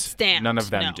stamped. None of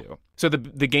them do. So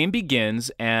the game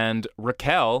begins, and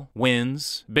Raquel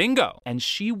wins bingo, and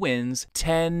she wins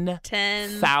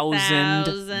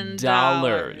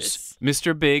 $10,000.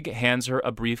 Mr. Big hands her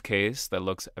a briefcase that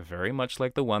looks very much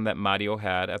like the one that Mario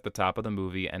had at the top of the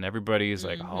movie, and everybody's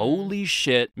like, holy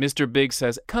shit. Mr. Big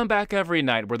says, come back every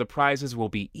night where the prizes will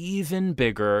be even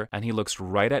bigger, and he looks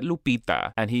right at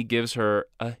Lupita, and he gives her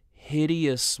a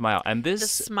hideous smile. And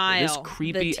this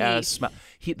creepy ass smile.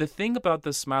 The thing about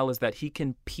the smile is that he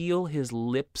can peel his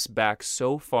lips back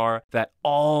so far that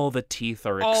all the teeth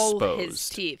are exposed. All his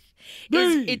teeth.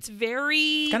 It's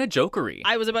very kind of jokery.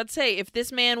 I was about to say, if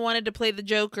this man wanted to play the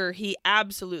Joker, he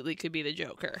absolutely could be the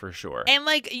Joker. For sure. And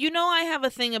like, I have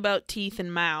a thing about teeth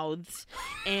and mouths,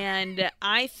 and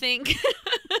I think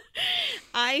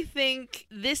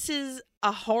this is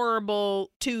a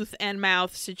horrible tooth and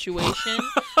mouth situation,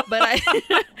 but I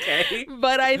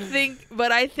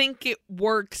think it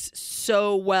works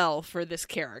so well for this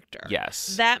character.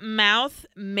 Yes. That mouth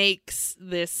makes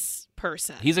this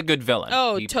person. He's a good villain.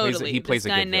 Oh, totally. He plays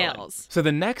this a guy good nails. villain. So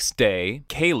the next day,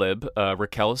 Caleb,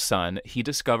 Raquel's son, he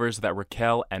discovers that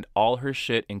Raquel and all her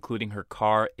shit, including her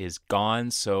car, is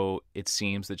gone. So it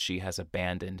seems that she has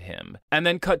abandoned him. And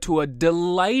then cut to a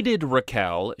delighted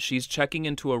Raquel. She's checking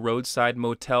into a roadside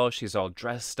motel. She's all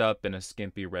dressed up in a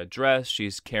skimpy red dress.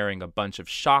 She's carrying a bunch of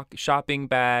shopping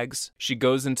bags. She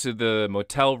goes into the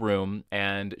motel room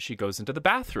and she goes into the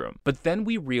bathroom. But then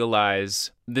we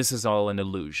realize this is all an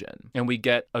illusion. and we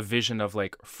get a vision of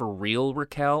like for real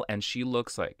Raquel, and she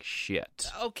looks like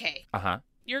shit. Okay. Uh-huh.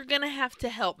 You're going to have to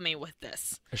help me with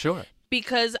this. Sure.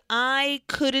 Because I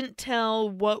couldn't tell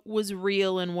what was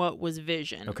real and what was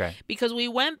vision. Okay. Because we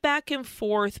went back and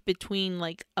forth between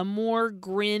like a more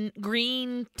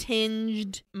green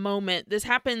tinged moment. This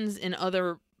happens in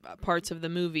other parts of the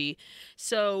movie.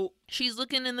 So she's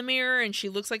looking in the mirror and she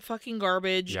looks like fucking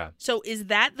garbage. Yeah. So is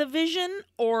that the vision,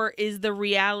 or is the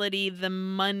reality the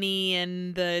money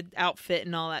and the outfit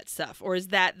and all that stuff? Or is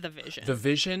that the vision? The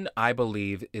vision, I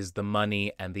believe, is the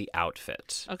money and the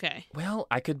outfit. Okay. Well,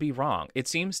 I could be wrong. It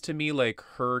seems to me like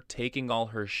her taking all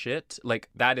her shit, like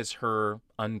that is her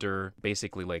under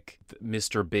basically like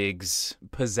Mr. Big's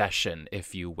possession,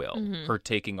 if you will. Mm-hmm. Her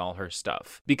taking all her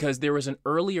stuff. Because there was an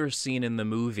earlier scene in the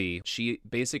movie, she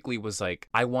basically was like,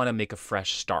 I want to make a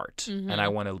fresh start and I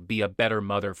want to be a better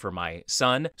mother for my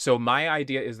son. So my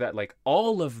idea is that like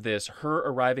all of this, her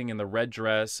arriving in the red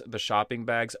dress, the shopping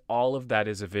bags, all of that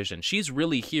is a vision. She's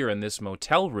really here in this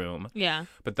motel room. Yeah.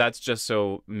 But that's just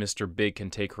so Mr. Big can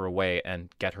take her away and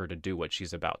get her to do what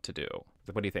she's about to do.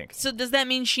 What do you think? So does that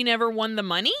mean she never won the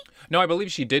money? No, I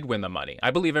believe she did win the money.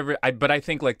 I believe but I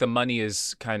think like the money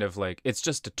is kind of like, it's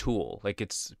just a tool. Like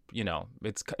it's, you know,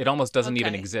 it almost doesn't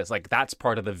even exist. Like that's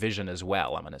part of the vision as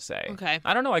well, I'm going to say. Okay.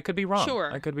 I don't know. I could be wrong.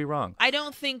 Sure. I could be wrong. I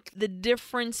don't think the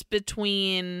difference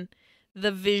between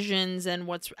the visions and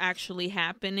what's actually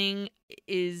happening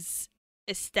is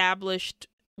established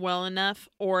well enough,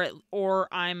 or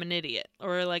I'm an idiot,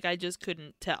 or like I just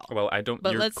couldn't tell. Well,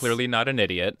 you're clearly not an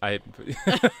idiot.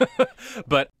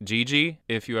 But Gigi,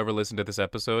 if you ever listen to this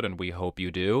episode, and we hope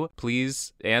you do,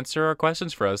 please answer our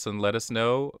questions for us and let us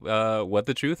know what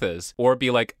the truth is, or be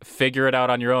like, figure it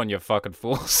out on your own, you fucking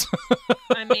fools.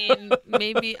 I mean,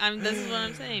 maybe this is what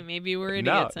I'm saying. Maybe we're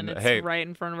idiots and it's right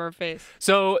in front of our face.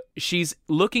 So she's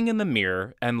looking in the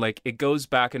mirror, and like it goes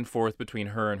back and forth between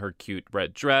her and her cute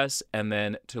red dress, and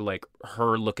then to like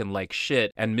her looking like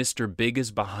shit, and Mr. Big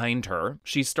is behind her.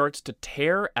 She starts to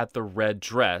tear at the red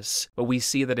dress, but we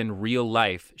see that in real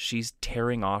life she's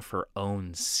tearing off her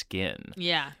own skin.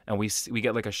 Yeah. And we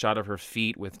get like a shot of her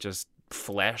feet with just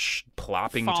flesh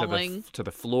plopping to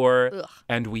the floor. Ugh.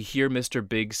 And we hear Mr.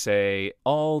 Big say,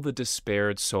 all the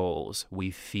despaired souls,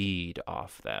 we feed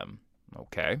off them.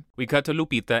 Okay. We cut to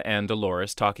Lupita and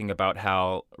Dolores talking about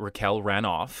how Raquel ran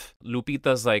off.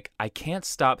 Lupita's like, I can't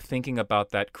stop thinking about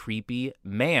that creepy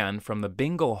man from the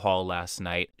bingo hall last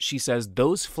night. She says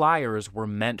those flyers were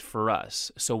meant for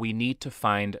us, so we need to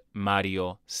find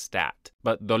Mario Stat.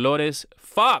 But Dolores,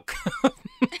 fuck!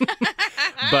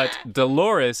 But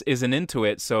Dolores isn't into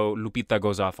it, so Lupita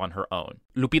goes off on her own.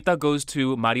 Lupita goes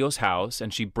to Mario's house,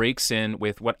 and she breaks in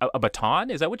with a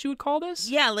baton? Is that what you would call this?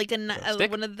 Yeah, like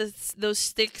one of those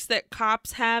sticks that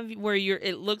cops have, where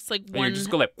it looks like one. And you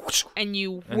just go like, whoosh, and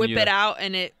you whip it out,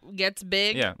 and it gets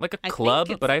big. Yeah, like a club,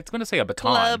 but I was going to say a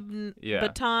baton. Club,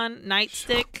 baton,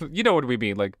 nightstick. You know what we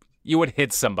mean? Like you would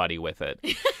hit somebody with it.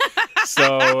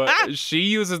 So she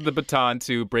uses the baton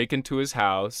to break into his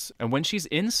house. And when she's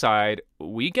inside,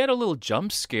 we get a little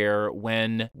jump scare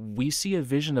when we see a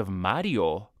vision of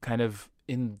Mario kind of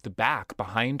in the back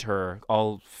behind her,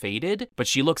 all faded, but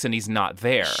she looks and he's not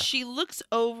there. She looks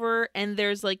over and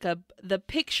there's like the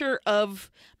picture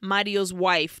of Mario's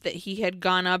wife that he had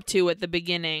gone up to at the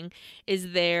beginning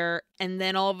is there, and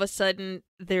then all of a sudden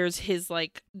there's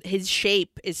his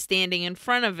shape is standing in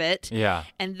front of it. Yeah.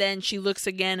 And then she looks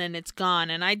again and it's gone,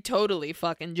 and I totally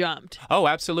fucking jumped. Oh,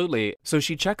 absolutely. So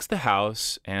she checks the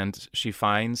house and she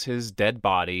finds his dead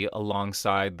body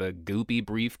alongside the goopy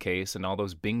briefcase and all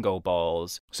those bingo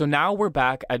balls. So now we're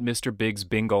back at Mr. Big's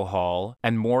bingo hall,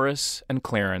 and Morris and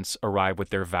Clarence arrive with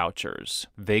their vouchers.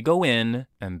 They go in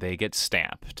and they get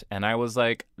stamped. And I was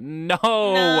like, no,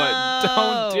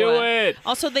 don't do it.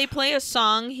 Also, they play a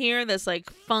song here that's like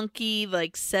funky,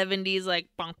 like 70s, like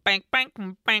bonk, bang, bang,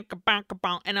 bang, bang,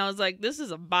 bang. And I was like, this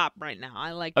is a bop right now.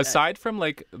 I like that. Aside from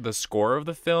like the score of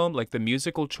the film, like the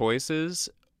musical choices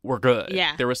were good.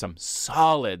 Yeah. There were some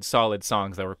solid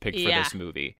songs that were picked for this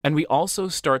movie. And we also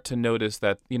start to notice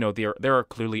that, you know, there are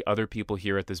clearly other people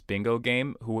here at this bingo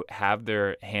game who have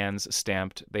their hands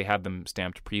stamped. They had them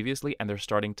stamped previously, and they're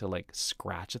starting to like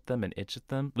scratch at them and itch at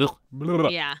them.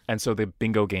 Yeah. And so the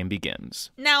bingo game begins.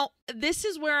 Now, this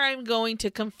is where I'm going to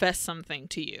confess something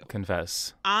to you.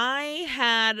 Confess. I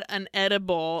had an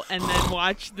edible and then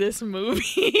watched this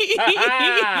movie.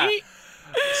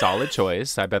 Solid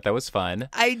choice. I bet that was fun.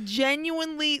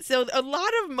 So a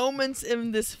lot of moments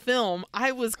in this film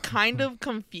I was kind of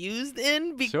confused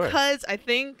in because I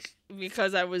think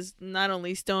because I was not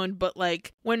only stoned, but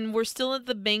like when we're still at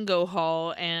the bingo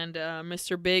hall and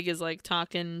Mr. Big is like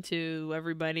talking to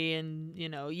everybody and, you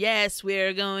know, yes,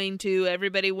 we're going to,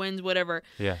 everybody wins, whatever.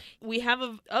 Yeah. We have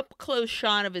a up close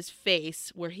shot of his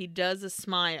face where he does a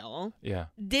smile. Yeah.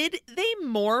 Did they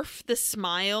morph the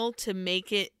smile to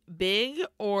make it big,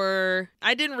 or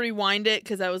I didn't rewind it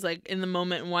because I was like in the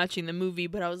moment and watching the movie,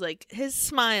 but I was like, his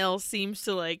smile seems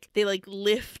to like they like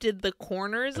lifted the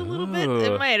corners a little bit.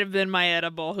 It might have been my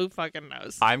edible. Who fucking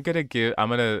knows? I'm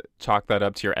gonna chalk that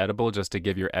up to your edible just to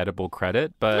give your edible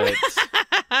credit, but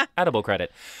edible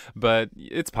credit. But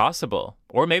it's possible.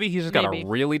 Or maybe he's just got a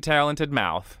really talented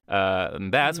mouth.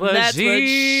 That's what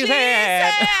she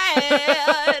said.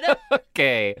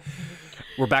 Okay.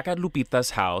 We're back at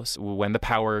Lupita's house when the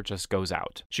power just goes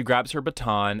out. She grabs her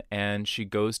baton and she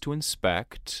goes to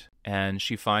inspect, and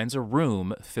she finds a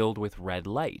room filled with red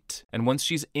light. And once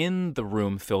she's in the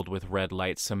room filled with red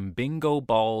light, some bingo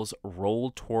balls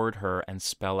roll toward her and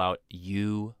spell out,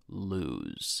 "You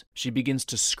lose." She begins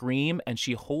to scream and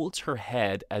she holds her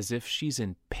head as if she's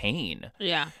in pain.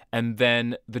 Yeah. And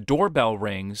then the doorbell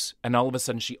rings, and all of a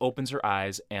sudden she opens her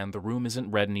eyes and the room isn't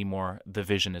red anymore. The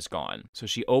vision is gone. So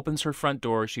she opens her front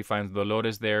door. She finds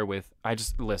Dolores there with,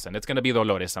 listen, it's going to be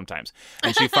Dolores sometimes.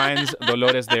 And she finds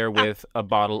Dolores there with a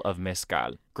bottle of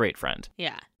mezcal. Great friend.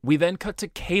 Yeah. We then cut to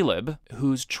Caleb,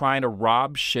 who's trying to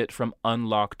rob shit from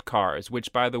unlocked cars,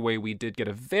 which, by the way, we did get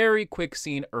a very quick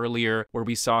scene earlier where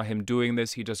we saw him doing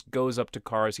this. He just goes up to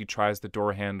cars, he tries the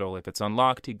door handle. If it's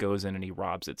unlocked, he goes in and he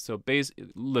robs it. So,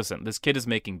 listen, this kid is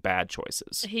making bad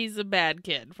choices. He's a bad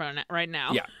kid right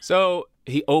now. Yeah. So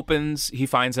he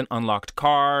finds an unlocked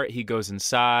car, he goes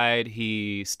inside,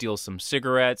 he steals some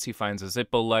cigarettes, he finds a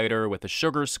Zippo lighter with a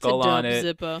sugar skull on it.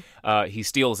 Zippo. He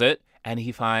steals it, and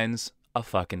he finds a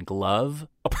fucking glove.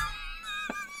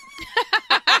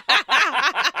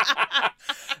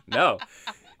 No.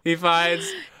 He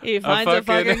finds a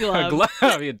fucking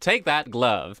glove. You take that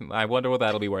glove. I wonder what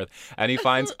that'll be worth. And he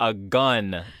finds a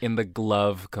gun in the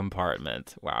glove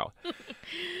compartment. Wow.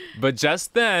 But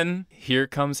just then, here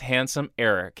comes handsome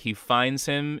Eric. He finds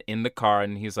him in the car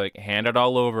and he's like, hand it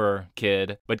all over,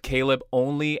 kid. But Caleb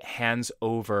only hands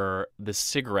over the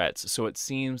cigarettes. So it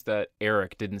seems that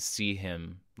Eric didn't see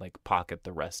him like pocket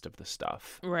the rest of the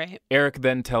stuff. Right. Eric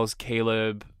then tells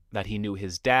Caleb that he knew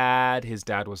his dad. His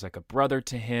dad was like a brother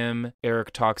to him.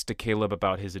 Eric talks to Caleb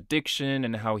about his addiction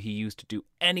and how he used to do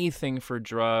anything for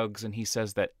drugs. And he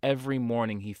says that every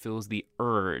morning he feels the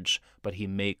urge, but he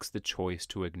makes the choice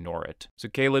to ignore it. So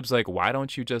Caleb's like, why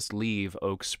don't you just leave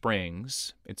Oak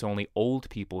Springs? It's only old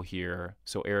people here.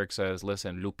 So Eric says,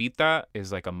 listen, Lupita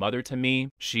is like a mother to me.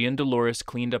 She and Dolores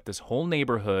cleaned up this whole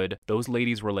neighborhood. Those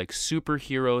ladies were like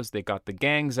superheroes. They got the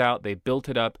gangs out. They built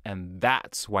it up. And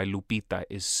that's why Lupita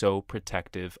is so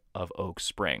protective of Oak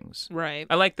Springs. Right.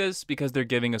 I like this because they're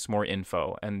giving us more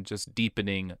info and just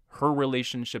deepening her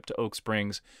relationship to Oak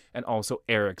Springs and also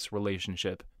Eric's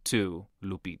relationship to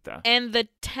Lupita. And the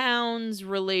town's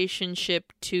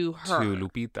relationship to her. To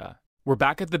Lupita. We're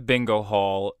back at the bingo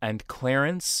hall and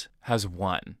Clarence has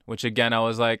won, which again, I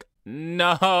was like,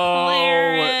 no,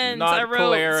 Clarence. not I wrote,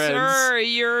 Clarence. Sir,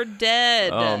 you're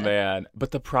dead. Oh, man.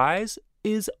 But the prize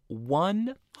is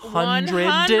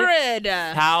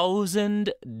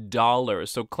 $100,000.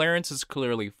 So Clarence is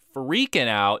clearly freaking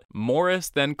out. Morris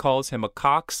then calls him a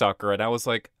cocksucker, and I was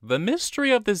like, the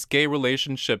mystery of this gay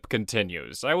relationship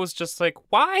continues. I was just like,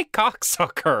 why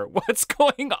cocksucker? What's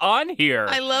going on here?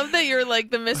 I love that you're like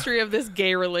the mystery of this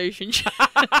gay relationship. I'm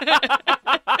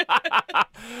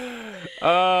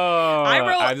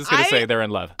just going to say they're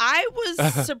in love. I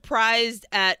was surprised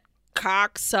at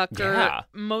cocksucker,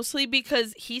 mostly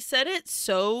because he said it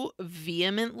so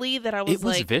vehemently that I was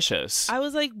like... It was vicious. I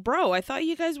was like, bro, I thought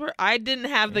you guys were... I didn't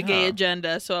have the gay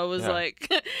agenda, so I was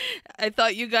like... I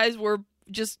thought you guys were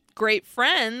just great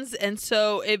friends, and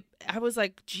so I was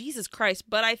like, Jesus Christ.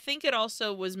 But I think it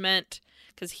also was meant...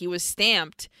 because he was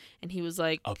stamped, and he was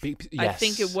like, yes. I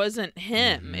think it wasn't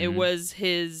him. Mm-hmm. It was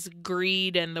his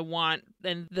greed and the want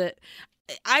and the...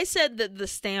 I said that the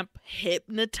stamp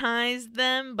hypnotized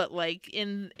them, but like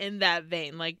in that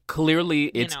vein, like clearly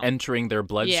it's entering their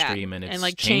bloodstream and it's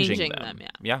like changing them.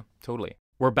 Yeah, totally.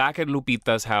 We're back at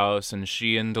Lupita's house, and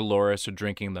she and Dolores are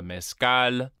drinking the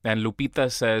mezcal. And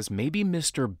Lupita says maybe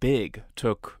Mr. Big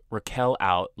took Raquel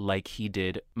out like he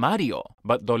did Mario.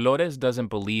 But Dolores doesn't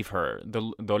believe her.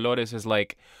 Dolores is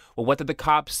like, well, what did the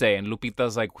cops say? And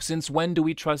Lupita's like, since when do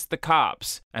we trust the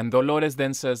cops? And Dolores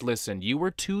then says, listen, you were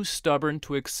too stubborn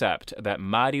to accept that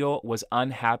Mario was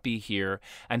unhappy here,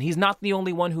 and he's not the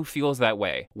only one who feels that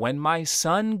way. When my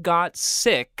son got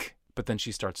sick... But then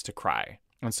she starts to cry.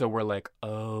 And so we're like,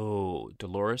 oh,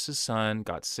 Dolores' son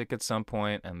got sick at some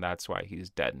point, and that's why he's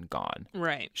dead and gone.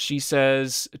 Right. She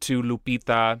says to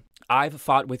Lupita, I've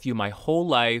fought with you my whole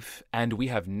life, and we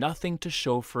have nothing to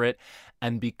show for it.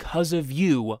 And because of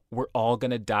you, we're all going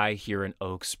to die here in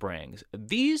Oak Springs.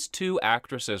 These two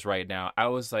actresses right now, I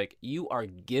was like, you are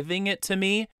giving it to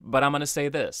me, but I'm going to say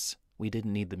this. We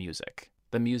didn't need the music.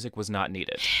 The music was not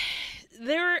needed.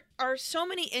 There are so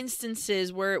many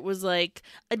instances where it was like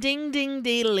a ding, ding,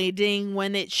 diddly ding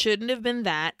when it shouldn't have been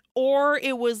that. Or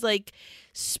it was like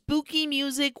spooky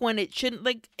music when it shouldn't.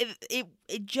 Like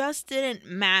it just didn't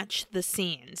match the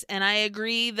scenes. And I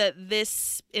agree that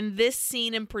in this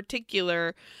scene in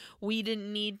particular, we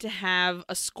didn't need to have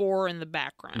a score in the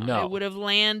background. No. It would have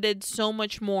landed so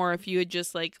much more if you had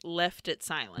just like left it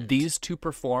silent. These two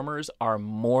performers are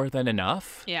more than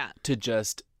enough to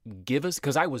just give us,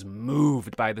 because I was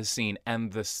moved by the scene,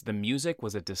 and the music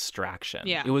was a distraction.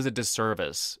 Yeah. It was a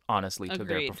disservice, honestly, to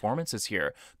their Agreed. Performances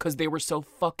here, because they were so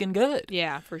fucking good.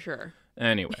 Yeah, for sure.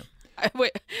 Anyway.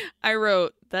 I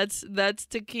wrote, that's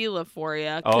tequila for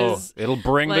you. Oh, it'll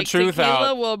bring the truth tequila out.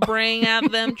 Tequila will bring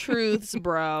out them truths,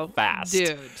 bro. Fast.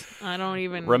 Dude, I don't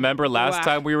even... Remember last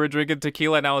time we were drinking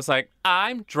tequila and I was like,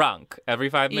 I'm drunk every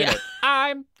 5 minutes.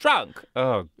 I'm drunk.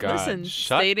 Oh, God. Listen,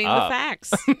 shut stating up. the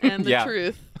facts and the Yeah.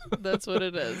 truth. That's what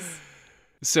it is.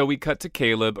 So we cut to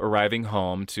Caleb arriving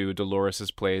home to Dolores'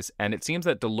 place, and it seems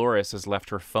that Dolores has left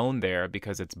her phone there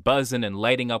because it's buzzing and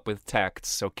lighting up with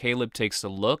texts. So Caleb takes a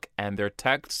look, and they're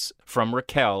texts from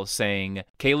Raquel saying,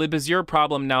 Caleb is your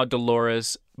problem now,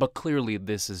 Dolores. But clearly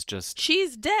this is just...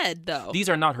 She's dead, though. These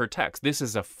are not her texts. This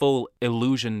is a full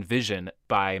illusion vision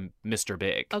by Mr.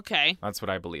 Big. Okay. That's what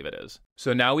I believe it is.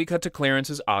 So now we cut to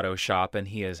Clarence's auto shop, and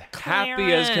he is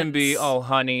happy as can be. Oh,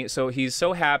 honey. So he's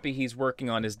so happy he's working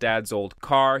on his dad's old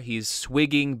car. He's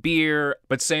swigging beer.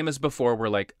 But same as before, we're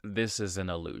like, this is an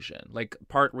illusion. Like,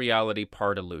 part reality,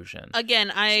 part illusion.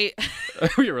 Again,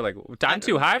 We were like, I'm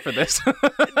too high for this.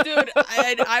 Dude,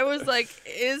 I was like,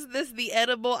 is this the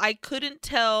edible? I couldn't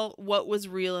tell what was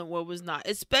real and what was not,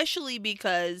 especially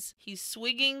because he's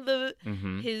swigging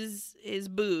his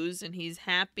booze and he's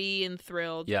happy and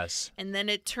thrilled. Yes. And then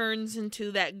it turns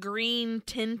into that green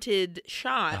tinted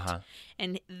shot,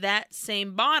 and that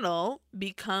same bottle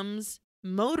becomes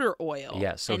motor oil.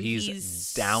 Yeah, so and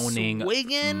he's downing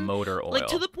swigging, motor oil. like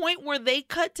to the point where they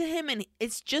cut to him and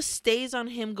it just stays on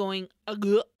him going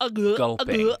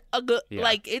gulping. Yeah.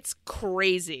 Like it's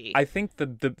crazy. I think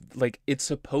the like it's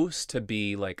supposed to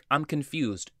be like, I'm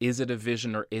confused. Is it a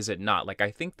vision or is it not? Like,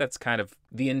 I think that's kind of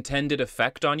the intended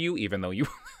effect on you, even though you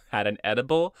had an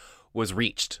edible, was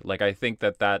reached. Like, I think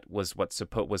that was what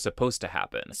was supposed to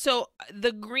happen. So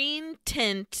the green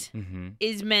tint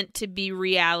is meant to be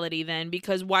reality then,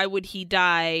 because why would he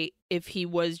die if he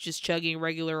was just chugging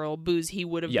regular old booze? He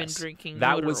would have been drinking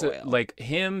motor oil. Like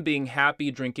him being happy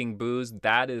drinking booze,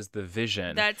 that is the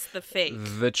vision. That's the fake.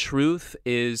 The truth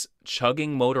is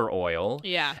chugging motor oil.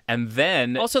 Yeah. And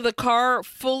then also the car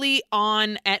fully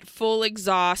on at full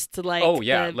exhaust, like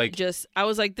I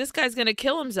was like, this guy's gonna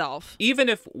kill himself. Even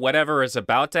if whatever is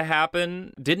about to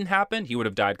happen didn't happen, he would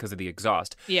have died because of the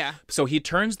exhaust. Yeah. So he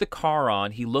turns the car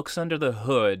on, he looks under the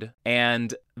hood,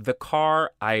 and the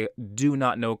car, I do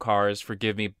not know cars,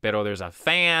 forgive me, pero there's a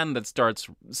fan that starts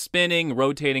spinning,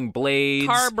 rotating blades.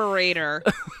 Carburetor.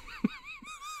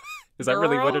 Is that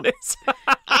really what it is?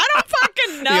 I don't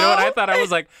fucking know. You know what I thought? I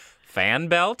was like, fan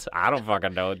belt? I don't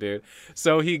fucking know, dude.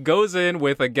 So he goes in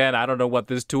with, again, I don't know what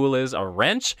this tool is, a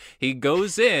wrench. He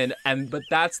goes in, but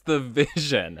that's the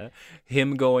vision.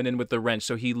 Him going in with the wrench.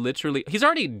 So he's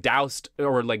already doused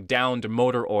or like downed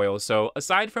motor oil. So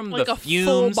aside from like the a fumes,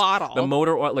 full bottle. the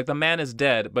motor oil, like the man is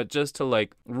dead, but just to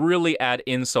like really add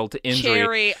insult to injury,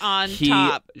 cherry on he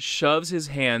top. shoves his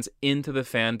hands into the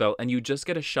fan belt, and you just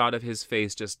get a shot of his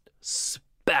face just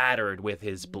spattered with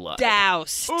his blood.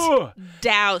 Doused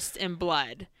in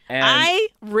blood. And I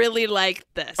really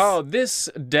liked this. Oh, this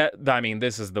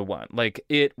is the one. Like,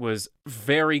 it was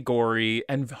very gory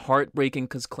and heartbreaking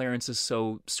because Clarence is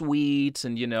so sweet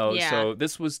and, so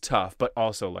this was tough, but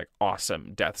also, like,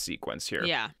 awesome death sequence here.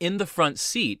 Yeah. In the front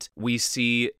seat, we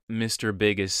see Mr.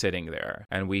 Big is sitting there,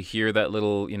 and we hear that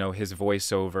little, his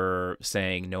voiceover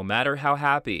saying, no matter how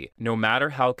happy, no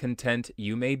matter how content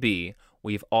you may be,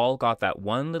 we've all got that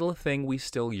one little thing we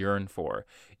still yearn for.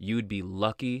 You'd be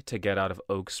lucky to get out of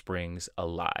Oak Springs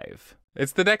alive.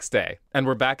 It's the next day, and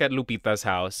we're back at Lupita's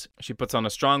house. She puts on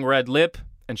a strong red lip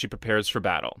and she prepares for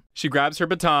battle. She grabs her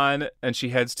baton and she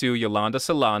heads to Yolanda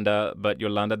Salanda, but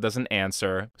Yolanda doesn't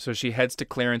answer. So she heads to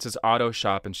Clarence's auto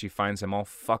shop and she finds him all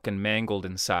fucking mangled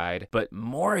inside. But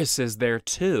Morris is there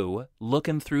too,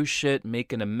 looking through shit,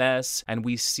 making a mess, and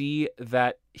we see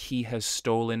that he has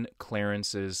stolen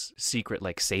Clarence's secret,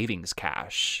 like, savings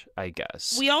cash, I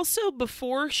guess. We also,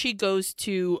 before she goes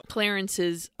to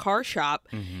Clarence's car shop,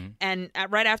 and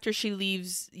right after she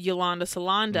leaves Yolanda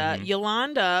Salanda,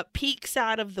 Yolanda peeks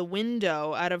out of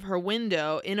her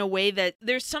window in a way that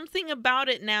there's something about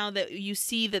it now that you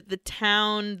see that the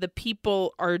town, the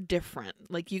people are different.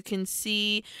 Like, you can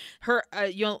see her,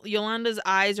 Yolanda's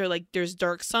eyes are like, there's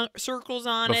dark circles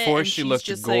on it. Before she looked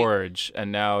gorge,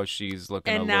 and now she's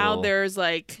looking and now there's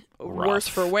like rough. Worse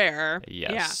for wear.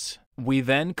 Yes. Yeah. We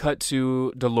then cut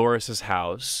to Dolores'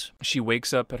 house. She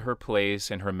wakes up at her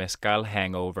place in her mezcal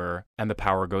hangover, and the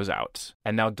power goes out.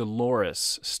 And now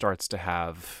Dolores starts to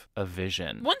have a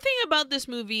vision. One thing about this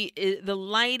movie is the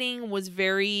lighting was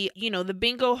very, the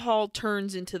bingo hall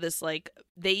turns into this, like,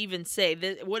 they even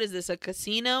say, what is this, a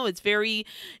casino? It's very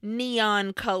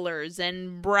neon colors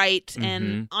and bright.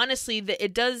 And honestly,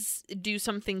 it does do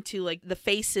something to, like, the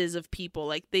faces of people.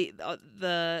 Like,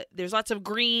 there's lots of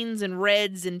greens and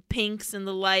reds and pinks in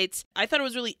the lights. I thought it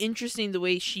was really interesting the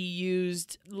way she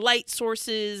used light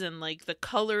sources and, like, the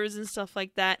colors and stuff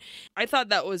like that. I thought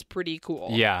that was pretty cool.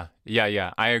 Yeah.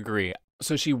 I agree.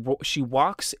 So she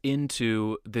walks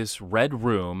into this red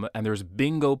room, and there's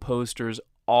bingo posters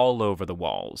all over the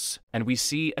walls. And we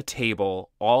see a table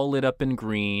all lit up in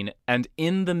green. And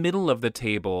in the middle of the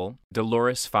table,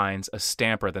 Dolores finds a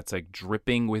stamper that's, like,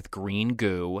 dripping with green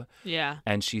goo. Yeah.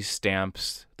 And she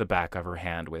stamps the back of her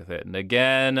hand with it. And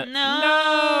again, no,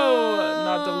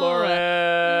 not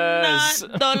Dolores.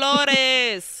 Not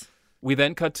Dolores. We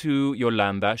then cut to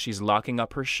Yolanda. She's locking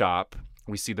up her shop.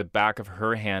 We see the back of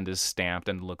her hand is stamped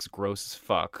and looks gross as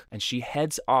fuck. And she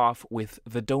heads off with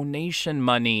the donation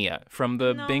money from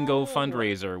the bingo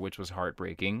fundraiser, which was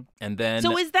heartbreaking. And then...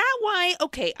 So is that why...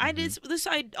 Okay, I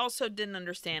also didn't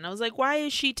understand. I was like, why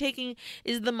is she taking...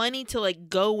 Is the money to, like,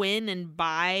 go in and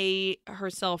buy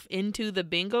herself into the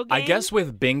bingo game? I guess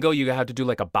with bingo, you have to do,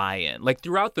 like, a buy-in. Like,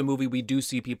 throughout the movie, we do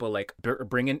see people, like,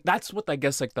 bring in... That's what, I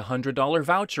guess, like, the $100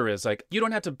 voucher is. Like, you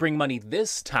don't have to bring money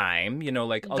this time.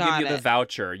 Like, I'll give you the voucher.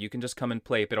 You can just come and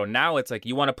play. But now it's like,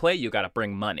 you want to play, you got to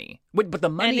bring money. But the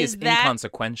money is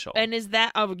inconsequential. And is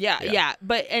that, yeah.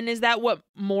 But, and is that what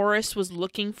Morris was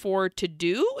looking for to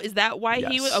do? Is that why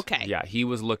he was, okay. Yeah, he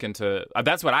was looking to,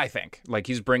 that's what I think. Like,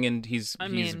 he's bringing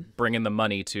the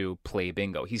money to play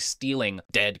bingo. He's stealing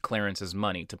dead Clarence's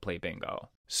money to play bingo.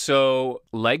 So,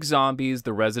 like zombies,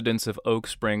 the residents of Oak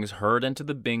Springs herd into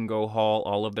the bingo hall.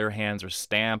 All of their hands are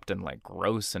stamped and, like,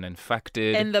 gross and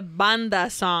infected. And the banda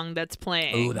song that's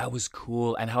playing. Oh, that was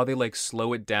cool. And how they, like,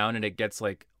 slow it down and it gets,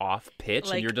 like, off pitch,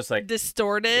 like, and you're just like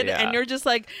distorted, and you're just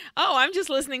like, oh, I'm just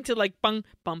listening to, like, bum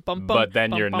bum bum bum. But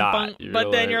then you're not.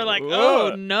 You're like,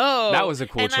 oh no, that was a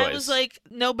cool choice. And I was like,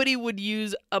 nobody would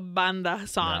use a banda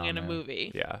song in a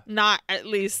movie. Yeah, not at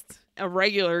least a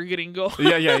regular gringo.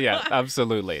 yeah,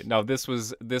 absolutely. No, this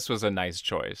was a nice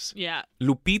choice. Yeah.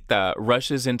 Lupita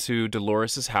rushes into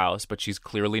Dolores's house, but she's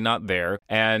clearly not there.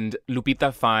 And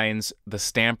Lupita finds the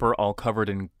stamper all covered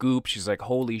in goop. She's like,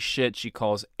 holy shit. She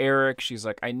calls Eric. She's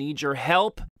like, I need your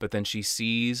help. But then she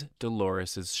sees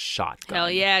Dolores's shotgun. Hell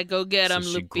yeah, go get him,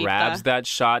 so she Lupita. grabs that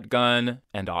shotgun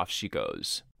and off she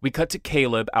goes. We cut to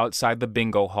Caleb outside the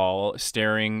bingo hall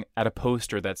staring at a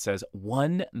poster that says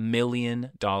 $1 million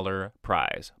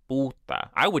prize. Puta.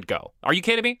 I would go. Are you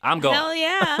kidding me? I'm going. Hell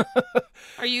yeah.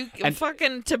 Are you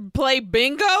fucking to play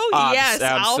bingo? Yes,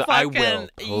 I will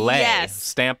play. Yes.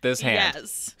 Stamp this hand.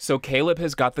 Yes. So Caleb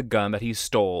has got the gun that he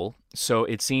stole. So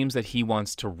it seems that he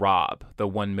wants to rob the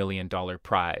 $1 million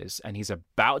prize. And he's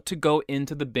about to go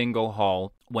into the bingo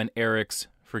hall when Eric's,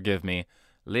 forgive me,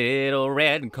 little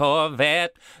red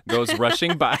Corvette goes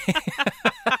rushing by.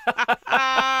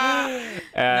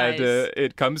 And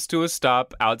it comes to a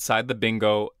stop outside the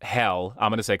bingo hell,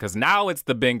 I'm going to say, because now it's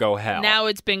the bingo hell. Now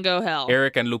it's bingo hell.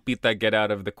 Eric and Lupita get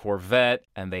out of the Corvette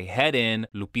and they head in.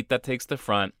 Lupita takes the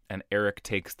front and Eric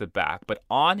takes the back. But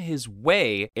on his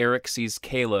way, Eric sees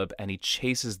Caleb and he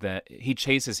chases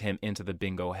him into the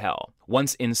bingo hell.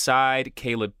 Once inside,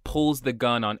 Caleb pulls the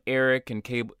gun on Eric and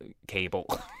Cable.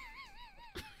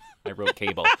 I wrote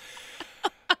Cable.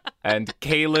 And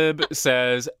Caleb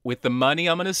says, with the money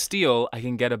I'm going to steal, I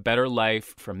can get a better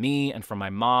life for me and for my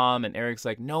mom. And Eric's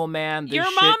like, no, man, this Your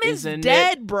shit mom is isn't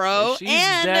dead, it. bro. She's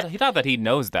and dead. He thought that he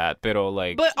knows that, but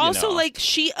also, you know. like,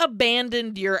 she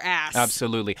abandoned your ass.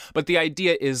 Absolutely. But the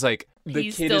idea is, like, the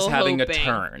He's kid is still having hoping. a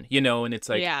turn, you know, and it's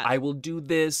like, Yeah. I will do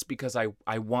this because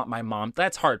I want my mom.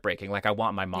 That's heartbreaking. Like, I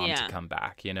want my mom Yeah. to come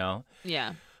back, you know?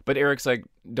 Yeah. But Eric's like,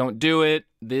 don't do it.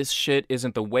 This shit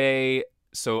isn't the way.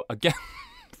 So again,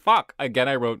 again,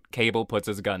 I wrote Cable puts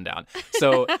his gun down.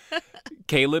 So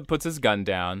Caleb puts his gun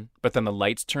down, but then the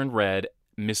lights turn red.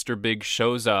 Mr. Big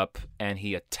shows up and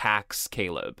he attacks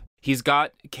Caleb. He's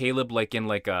got Caleb like in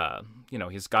like a, you know,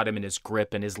 he's got him in his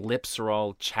grip and his lips are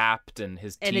all chapped and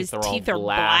his teeth are all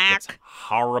black. It's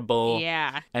horrible.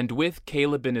 Yeah. And with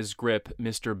Caleb in his grip,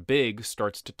 Mr. Big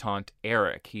starts to taunt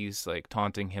Eric. He's like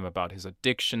taunting him about his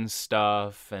addiction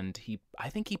stuff. And I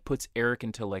think he puts Eric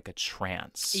into like a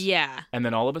trance. Yeah. And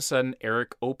then all of a sudden,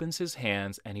 Eric opens his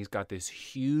hands and he's got this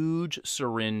huge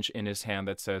syringe in his hand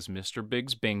that says Mr.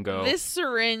 Big's Bingo. This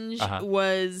syringe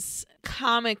was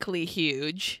comically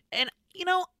huge. And, you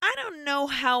know, I don't know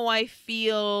how I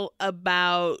feel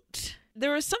about...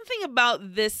 There was something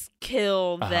about this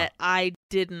kill that I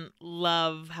didn't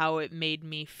love how it made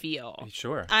me feel.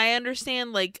 Sure. I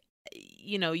understand, like,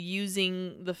 you know,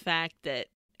 using the fact that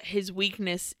his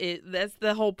weakness that's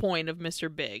the whole point of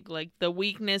Mr. Big. Like, the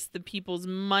weakness, the people's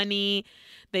money,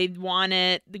 they want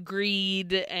it, the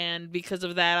greed, and because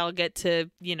of that I'll get to,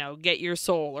 you know, get your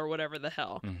soul or whatever the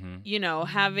hell. Mm-hmm. You know,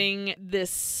 having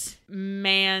this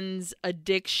man's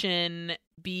addiction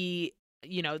be,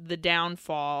 you know, the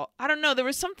downfall. I don't know, there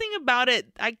was something about it.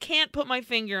 I can't put my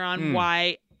finger on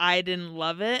why I didn't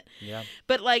love it. Yeah.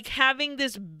 But like having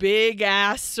this big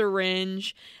ass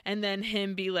syringe and then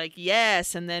him be like,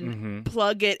 yes, and then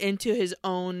plug it into his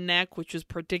own neck, which was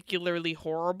particularly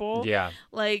horrible. Yeah.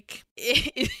 Like,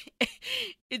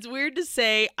 it's weird to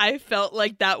say I felt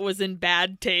like that was in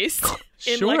bad taste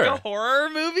in like a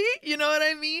horror movie. You know what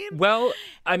I mean? Well,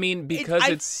 I mean, because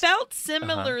I felt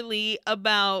similarly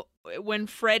about when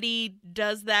Freddy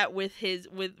does that with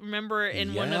remember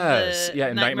in one of the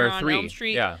in Nightmare on 3. Elm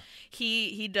Street,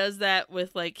 he does that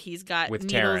with like he's got with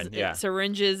needles, Taryn,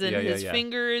 syringes in his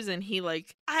fingers, and he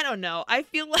like, I don't know. I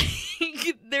feel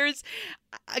like there's,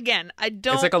 again, I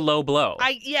don't. It's like a low blow.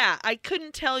 I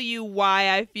couldn't tell you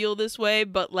why I feel this way,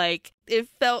 but like it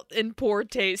felt in poor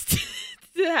taste.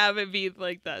 To have it be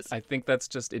like this. I think that's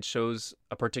just, it shows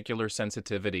a particular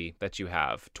sensitivity that you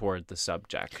have toward the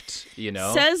subject, you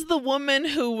know? Says the woman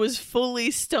who was fully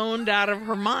stoned out of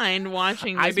her mind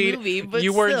watching this movie. But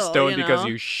you weren't still, stoned you know? because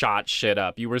you shot shit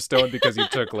up. You were stoned because you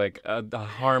took like a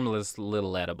harmless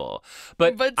little edible.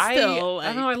 But still,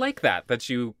 I don't know, I like that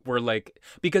you were like,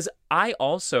 because I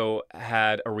also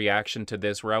had a reaction to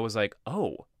this where I was like,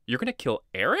 oh, you're going to kill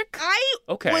Eric?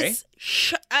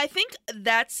 I think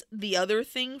that's the other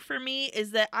thing for me,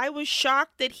 is that I was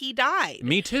shocked that he died.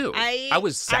 Me too. I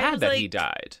was sad that he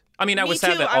died. I mean, I was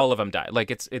sad that all of them died.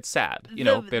 Like, it's sad, you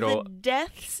know. The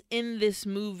deaths in this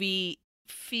movie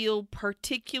feel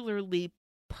particularly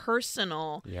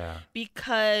personal,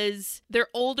 because they're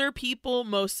older people,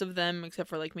 most of them, except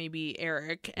for like maybe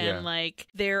Eric, and like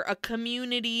they're a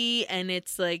community, and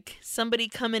it's like somebody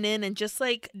coming in and just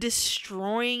like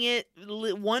destroying it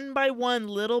one by one,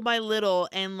 little by little,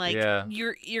 and like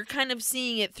you're kind of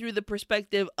seeing it through the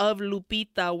perspective of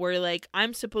Lupita, where like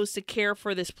I'm supposed to care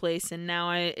for this place, and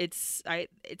now it's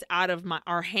out of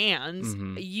our hands.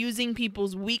 Using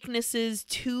people's weaknesses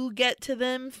to get to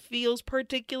them feels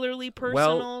particularly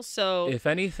personal. So if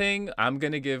anything, I'm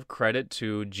going to give credit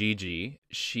to Gigi.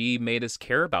 She made us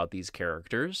care about these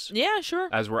characters. Yeah, sure.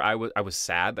 As where I was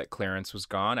sad that Clarence was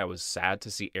gone. I was sad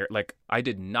to see Eric. Like, I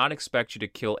did not expect you to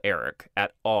kill Eric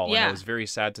at all. Yeah. And I was very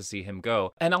sad to see him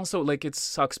go. And also, like, it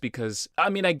sucks because, I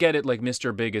mean, I get it. Like,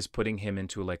 Mr. Big is putting him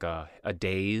into like a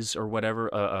daze or whatever.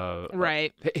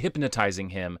 Right. Hypnotizing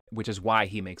him, which is why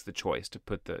he makes the choice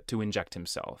to inject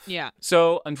himself. Yeah.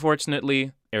 So,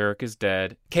 unfortunately, Eric is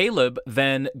dead. Caleb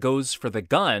then goes for the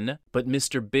gun, but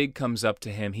Mr. Big comes up to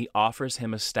him. He offers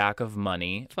him a stack of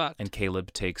money. Fucked. And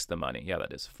Caleb takes the money. Yeah,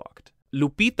 that is fucked.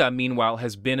 Lupita, meanwhile,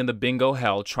 has been in the bingo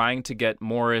hell trying to get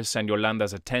Morris and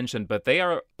Yolanda's attention, but they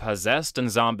are possessed and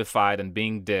zombified and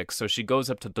being dicks. So she goes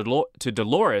up to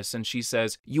Dolores and she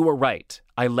says, "You were right.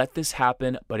 I let this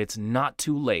happen, but it's not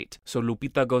too late. So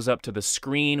Lupita goes up to the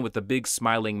screen with the big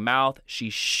smiling mouth. She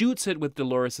shoots it with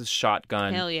Dolores'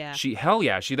 shotgun. Hell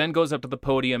yeah. She then goes up to the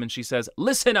podium and she says,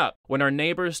 listen up. When our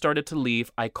neighbors started to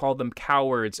leave, I called them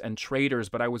cowards and traitors,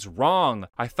 but I was wrong.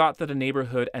 I thought that a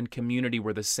neighborhood and community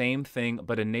were the same thing,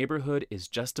 but a neighborhood is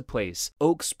just a place.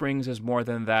 Oak Springs is more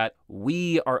than that.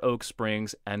 We are Oak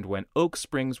Springs, and when Oak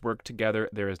Springs work together,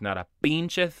 there is not a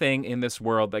pinche thing in this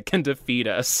world that can defeat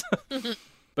us.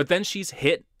 But then she's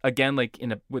hit again, like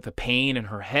with a pain in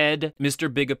her head.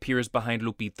 Mr. Big appears behind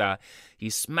Lupita. He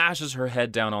smashes her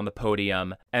head down on the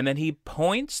podium, and then he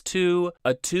points to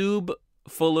a tube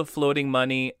full of floating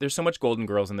money. There's so much Golden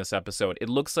Girls in this episode. It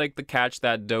looks like the Catch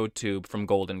That Dough tube from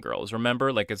Golden Girls.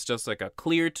 Remember? Like, it's just like a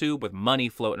clear tube with money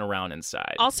floating around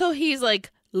inside. Also, he's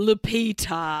like,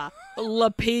 Lupita.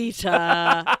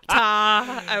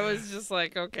 I was just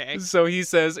like, okay. So he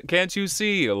says, can't you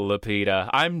see, Lupita?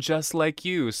 I'm just like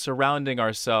you, surrounding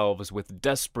ourselves with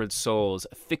desperate souls,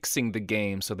 fixing the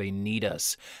game so they need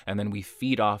us. And then we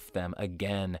feed off them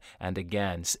again and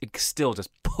again, still just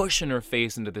pushing her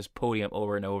face into this podium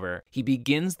over and over. He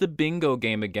begins the bingo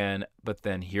game again, but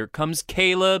then here comes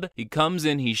Caleb. He comes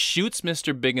in, he shoots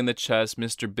Mr. Big in the chest.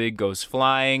 Mr. Big goes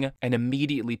flying, and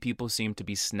immediately people seem to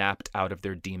be snapped out of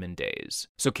their demon days.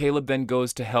 So Caleb then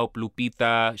goes to help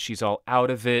Lupita. She's all out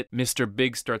of it. Mr.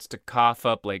 Big starts to cough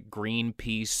up like green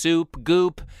pea soup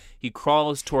goop. He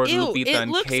crawls toward Lupita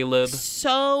and Caleb.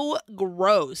 So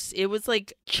gross. It was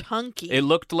like chunky. It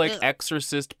looked like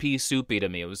Exorcist pea soupy to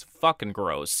me. It was fucking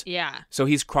gross. Yeah. So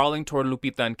he's crawling toward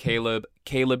Lupita and Caleb.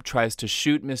 Caleb tries to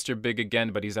shoot Mr. Big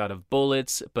again, but he's out of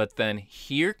bullets. But then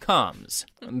here comes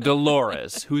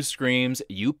Dolores, who screams,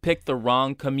 "You picked the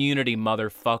wrong community,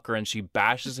 motherfucker," and she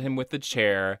bashes him with the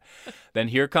chair. Then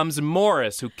here comes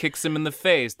Morris, who kicks him in the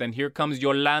face. Then here comes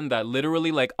Yolanda,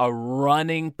 literally like a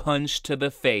running punch to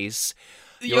the face.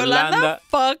 Yolanda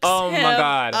fucks him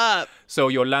up. So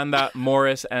Yolanda,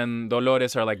 Morris, and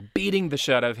Dolores are like beating the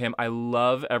shit out of him. I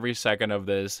love every second of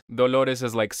this. Dolores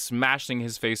is like smashing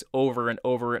his face over and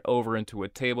over and over into a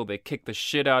table. They kick the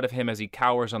shit out of him as he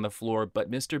cowers on the floor, but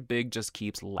Mr. Big just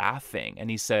keeps laughing. And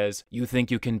he says, "You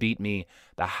think you can beat me?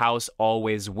 The house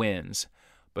always wins."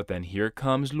 But then here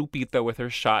comes Lupita with her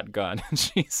shotgun. And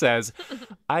she says,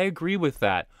 "I agree with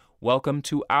that. Welcome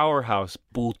to our house,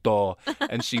 puto."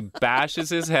 And she bashes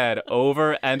his head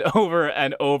over and over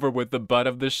and over with the butt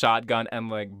of the shotgun, and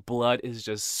like blood is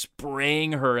just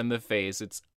spraying her in the face.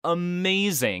 It's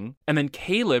amazing. And then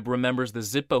Caleb remembers the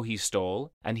Zippo he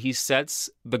stole, and he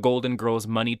sets the Golden Girls'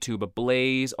 money tube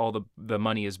ablaze. All the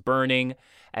money is burning.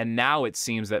 And now it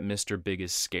seems that Mr. Big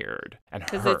is scared and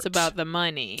hurt. Because it's about the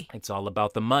money. It's all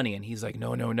about the money. And he's like,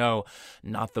 no,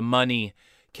 not the money.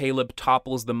 Caleb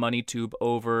topples the money tube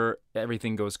over.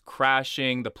 Everything goes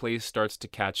crashing. The place starts to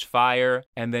catch fire.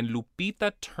 And then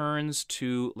Lupita turns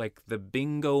to like the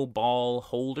bingo ball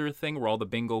holder thing where all the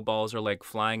bingo balls are like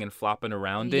flying and flopping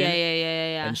around it.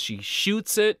 Yeah. And she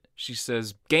shoots it. She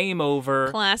says, "Game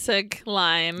over." Classic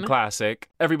line. Classic.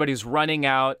 Everybody's running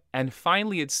out. And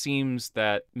finally, it seems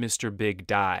that Mr. Big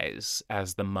dies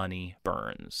as the money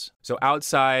burns. So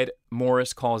outside,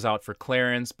 Morris calls out for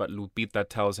Clarence, but Lupita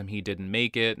tells him he didn't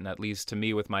make it. And at least to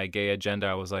me, with my gay agenda,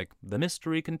 I was like, the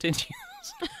mystery continues.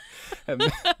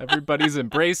 And everybody's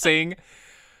embracing.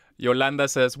 Yolanda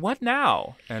says, "What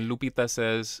now?" And Lupita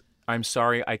says, "I'm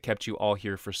sorry I kept you all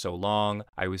here for so long.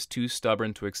 I was too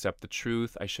stubborn to accept the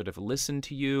truth. I should have listened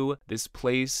to you. This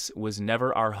place was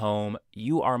never our home.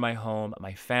 You are my home,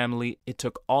 my family. It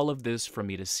took all of this for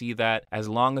me to see that. As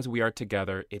long as we are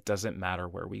together, it doesn't matter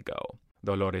where we go."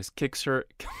 Dolores kicks her.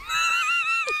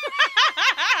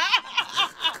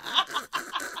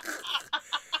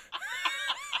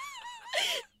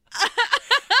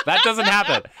 That doesn't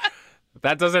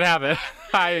happen.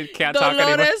 I can't talk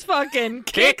anymore. Dolores fucking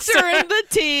kicks her in the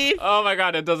teeth. Oh my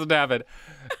God, it doesn't happen.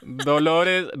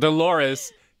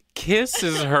 Dolores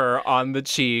kisses her on the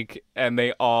cheek, and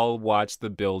they all watch the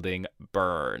building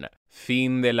burn.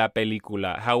 Fin de la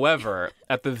película. However,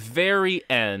 at the very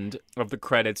end of the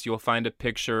credits, you'll find a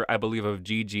picture, I believe, of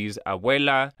Gigi's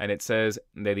abuela, and it says,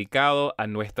 "Dedicado a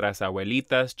nuestras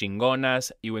abuelitas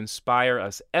chingonas. You inspire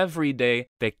us every day.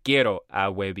 Te quiero,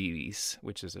 abuelis,"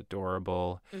 which is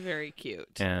adorable. Very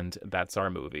cute. And that's our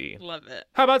movie. Love it.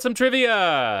 How about some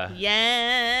trivia?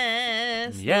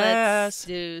 Yes. Let's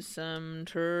do some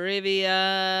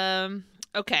trivia.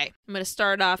 Okay, I'm going to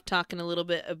start off talking a little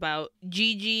bit about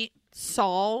Gigi.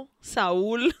 Saul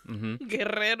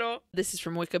Guerrero. This is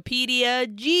from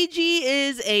Wikipedia. Gigi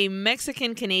is a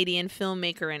Mexican-Canadian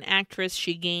filmmaker and actress.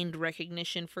 She gained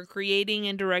recognition for creating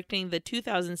and directing the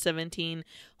 2017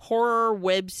 horror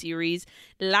web series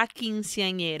La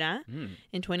Quinceañera.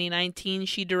 In 2019,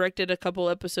 she directed a couple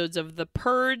episodes of The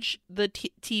Purge, the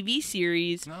TV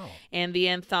series, and the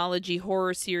anthology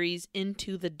horror series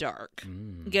Into the Dark.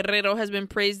 Guerrero has been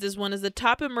praised as one of the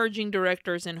top emerging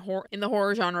directors in the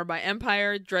horror genre by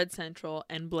Empire, Dread Central,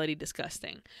 and Bloody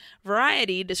Disgusting.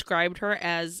 Variety described her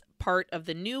as part of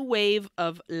the new wave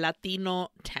of Latino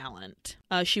talent.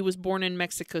 She was born in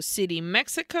Mexico City,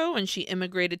 Mexico, and she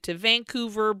immigrated to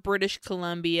Vancouver, British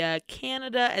Columbia,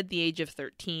 Canada at the age of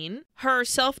 13. Her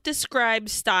self-described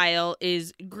style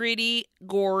is gritty,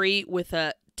 gory, with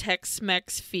a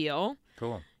Tex-Mex feel.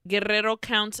 Cool. Guerrero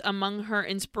counts among her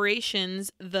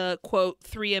inspirations the, quote,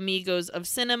 three amigos of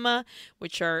cinema,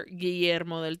 which are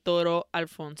Guillermo del Toro,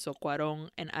 Alfonso Cuarón,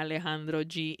 and Alejandro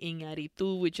G.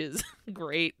 Iñárritu, which is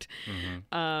great.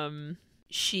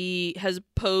 She has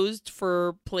posed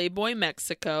for Playboy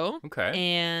Mexico. Okay.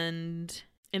 And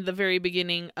in the very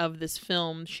beginning of this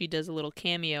film, she does a little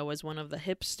cameo as one of the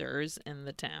hipsters in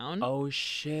the town. Oh,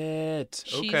 shit.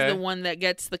 She's okay. the one that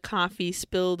gets the coffee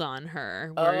spilled on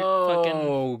her.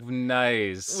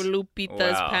 Nice.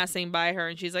 Lupita's passing by her,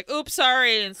 and she's like, oops,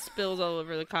 sorry, and spills all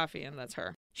over the coffee, and that's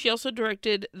her. She also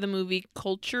directed the movie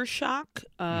Culture Shock,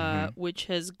 which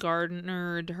has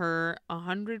garnered her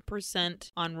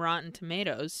 100% on Rotten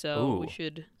Tomatoes, so we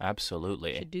should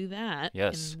do that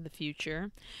in the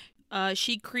future.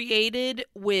 She created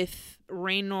with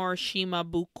Raynor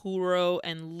Shimabukuro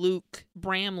and Luke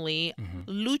Bramley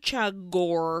Lucha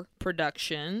Gore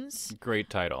Productions. Great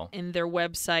title. In their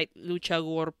website,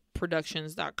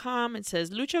 luchagoreproductions.com, it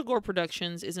says Lucha Gore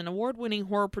Productions is an award-winning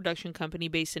horror production company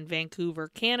based in Vancouver,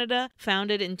 Canada,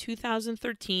 founded in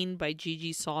 2013 by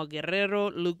Gigi Saul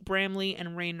Guerrero, Luke Bramley,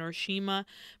 and Raynor Shima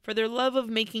for their love of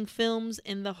making films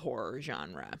in the horror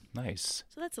genre. Nice.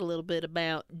 So that's a little bit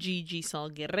about Gigi Saul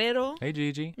Guerrero. Hey,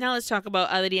 Gigi. Now let's talk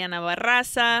about Adriana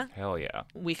Barraza. Hell yeah.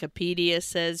 Wikipedia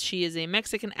says she is a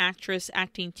Mexican actress,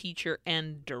 acting teacher,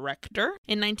 and director.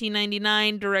 In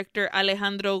 1999, director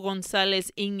Alejandro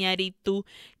González Iñárritu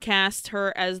cast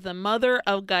her as the mother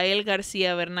of Gael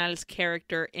Garcia Bernal's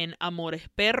character in Amores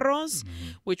Perros,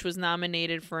 which was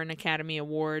nominated for an Academy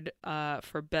Award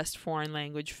for Best Foreign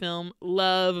Language Film.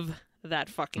 Love that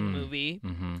fucking movie.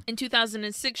 In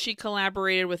 2006, she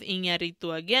collaborated with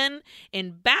Iñárritu again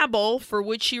in Babel, for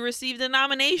which she received a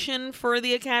nomination for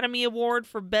the Academy Award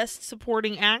for Best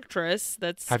Supporting Actress.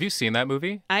 Have you seen that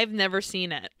movie? I've never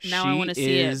seen it. Now I want to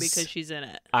see it because she's in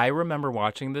it. I remember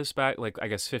watching this back, I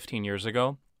guess 15 years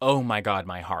ago. Oh my God,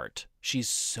 my heart. She's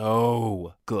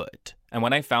so good. And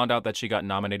when I found out that she got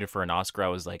nominated for an Oscar, I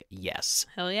was like, yes.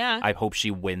 Hell yeah. I hope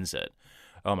she wins it.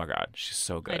 Oh my God, she's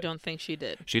so good. I don't think she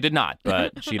did. She did not,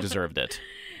 but she deserved it.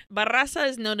 Barraza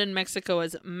is known in Mexico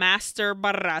as Master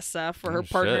Barraza for her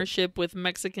partnership with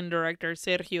Mexican director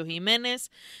Sergio Jimenez,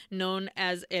 known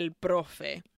as El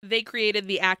Profe. They created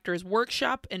the Actors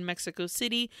Workshop in Mexico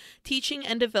City, teaching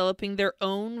and developing their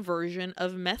own version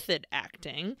of method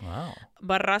acting. Wow.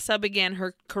 Barraza began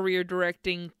her career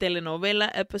directing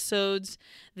telenovela episodes,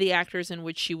 the actors in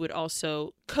which she would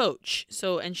also coach.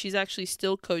 And she's actually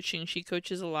still coaching. She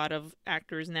coaches a lot of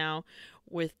actors now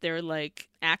with their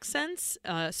accents,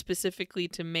 specifically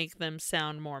to make them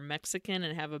sound more Mexican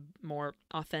and have a more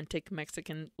authentic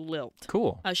Mexican lilt.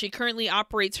 Cool. She currently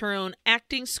operates her own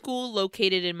acting school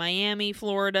located in Miami,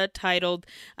 Florida, titled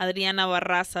Adriana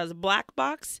Barraza's Black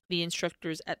Box. The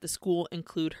instructors at the school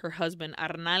include her husband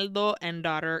Arnaldo and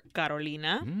daughter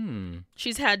Carolina.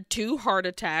 She's had 2 heart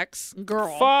attacks.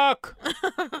 Girl. Fuck!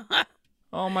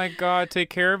 Oh my God, take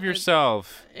care of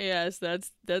yourself. Yes,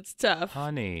 that's tough.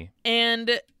 Honey.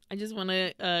 And I just want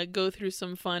to go through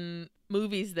some fun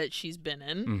movies that she's been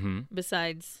in,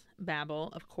 besides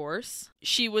Babel, of course.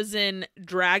 She was in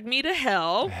Drag Me to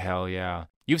Hell. Hell yeah.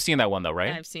 You've seen that one though,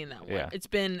 right? I've seen that one. Yeah. It's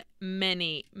been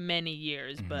many, many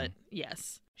years, but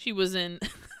yes. She was in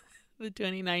the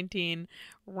 2019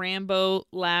 Rambo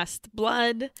Last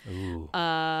Blood. Ooh.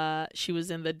 She was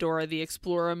in the Dora the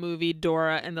Explorer movie,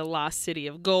 Dora and the Lost City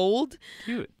of Gold.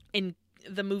 Cute. In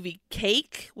the movie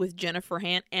Cake with Jennifer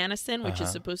Aniston, which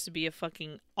is supposed to be a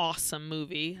fucking awesome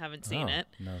movie. Haven't seen it.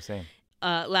 No, same.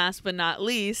 Last but not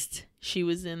least, she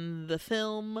was in the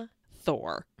film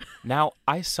Thor. Now,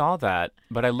 I saw that,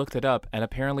 but I looked it up, and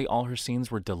apparently all her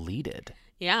scenes were deleted.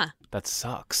 Yeah. That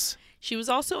sucks. She was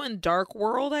also in Dark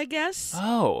World, I guess.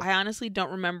 Oh. I honestly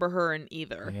don't remember her in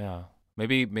either. Yeah.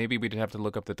 Maybe we'd have to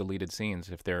look up the deleted scenes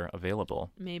if they're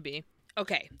available. Maybe.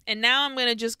 Okay, and now I'm going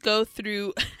to just go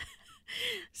through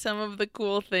some of the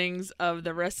cool things of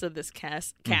the rest of this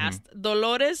cast.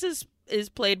 Dolores is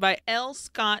played by L.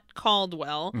 Scott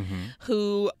Caldwell,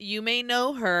 who you may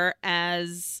know her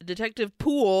as Detective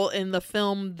Poole in the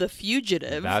film The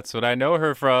Fugitive. That's what I know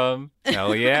her from.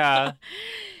 Hell yeah.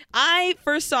 I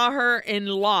first saw her in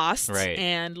Lost Right.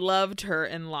 and loved her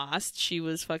in Lost. She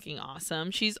was fucking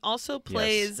awesome. She's also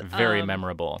plays very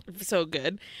memorable. So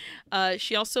good.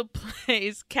 She also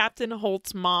plays Captain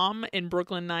Holt's mom in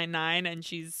Brooklyn Nine-Nine, and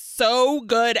she's so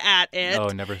good at it. Oh,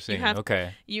 never seen.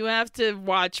 Okay. You have to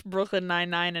watch Brooklyn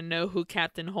Nine-Nine and know who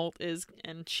Captain Holt is,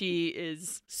 and she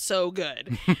is so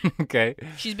good. Okay.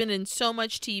 She's been in so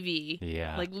much TV.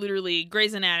 Yeah. Like literally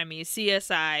Grey's Anatomy,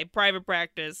 CSI, Private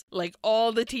Practice, like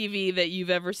all the TV that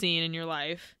you've ever seen in your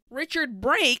life. Richard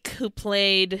Brake, who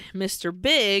played Mr.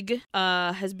 Big,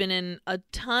 has been in a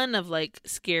ton of like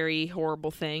scary,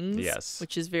 horrible things. Yes.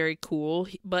 Which is very cool.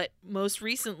 But most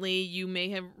recently, you may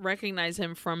have recognized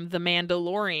him from The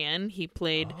Mandalorian. He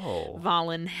played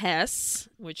Valen Hess,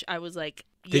 which I was like,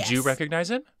 Did you recognize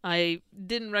him? I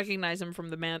didn't recognize him from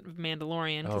The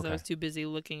Mandalorian because I was too busy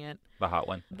looking at the hot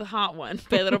one. The hot one.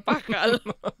 Pedro Pascal.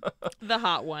 The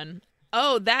hot one.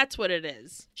 Oh, that's what it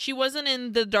is. She wasn't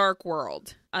in The Dark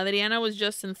World. Adriana was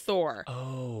just in Thor.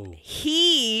 Oh.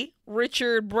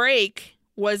 Richard Brake,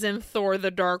 was in Thor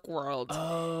The Dark World.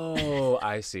 Oh,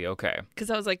 I see. Okay. Because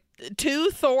I was like,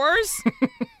 2 Thors?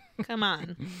 Come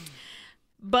on.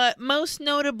 But most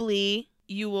notably,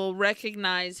 you will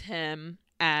recognize him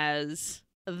as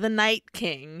the Night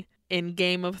King in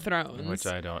Game of Thrones. Which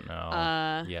I don't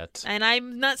know yet. And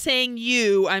I'm not saying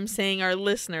you, I'm saying our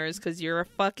listeners, because you're a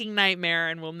fucking nightmare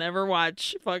and will never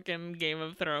watch fucking Game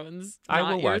of Thrones. I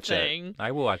will watch it.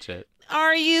 I will watch it.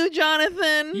 Are you,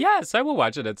 Jonathan? Yes, I will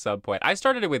watch it at some point. I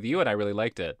started it with you and I really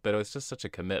liked it, but it was just such a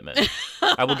commitment.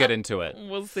 I will get into it.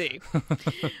 We'll see.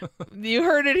 You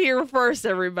heard it here first,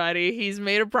 everybody. He's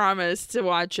made a promise to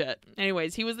watch it.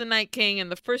 Anyways, he was the Night King in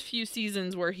the first few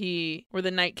seasons where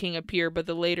the Night King appeared, but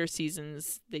the later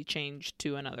seasons they changed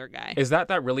to another guy. Is that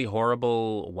really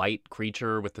horrible white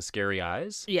creature with the scary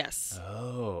eyes? Yes.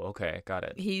 Oh, okay. Got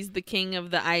it. He's the king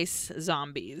of the ice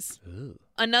zombies. Ooh.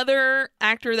 Another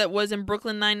actor that was in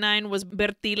Brooklyn Nine-Nine was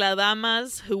Bertila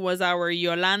Damas, who was our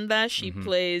Yolanda. She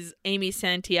plays Amy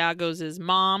Santiago's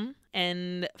mom.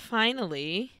 And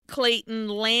finally, Clayton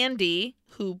Landy,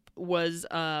 who was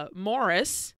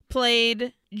Morris,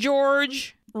 played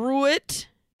George Ruett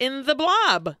in The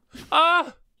Blob.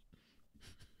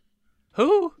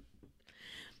 Who?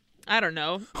 I don't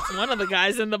know. It's one of the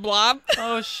guys in The Blob.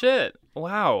 Oh, shit.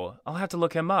 Wow. I'll have to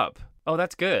look him up. Oh,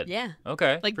 that's good. Yeah.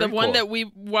 Okay. Like the one that we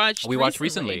watched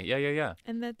recently. Yeah.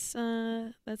 And that's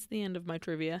the end of my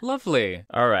trivia. Lovely.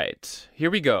 All right.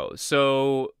 Here we go.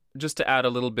 So just to add a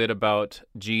little bit about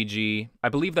Gigi, I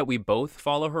believe that we both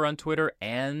follow her on Twitter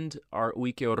and our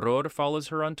Uy Que Horror follows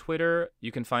her on Twitter.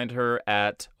 You can find her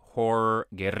at Horror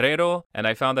Guerrero, and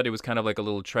I found that it was kind of like a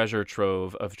little treasure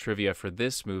trove of trivia for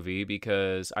this movie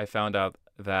because I found out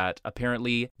that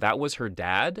apparently that was her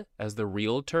dad as the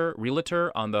realtor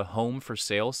on the home for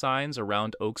sale signs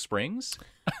around Oak Springs.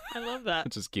 I love that.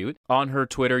 Which is cute. On her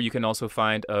Twitter, you can also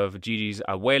find of Gigi's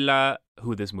abuela,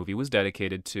 who this movie was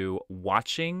dedicated to,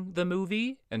 watching the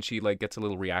movie, and she gets a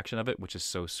little reaction of it, which is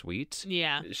so sweet.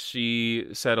 Yeah. She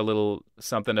said a little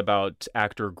something about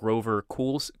actor Grover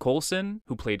Coulson,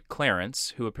 who played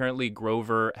Clarence, who apparently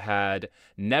Grover had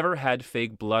never had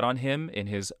fake blood on him in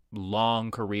his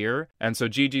long career. And so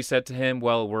Gigi said to him,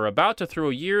 well, we're about to throw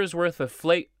a year's worth of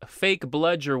fake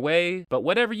blood your way, but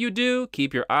whatever you do,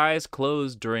 keep your eyes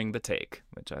closed during the take,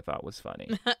 which I thought was funny.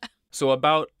 So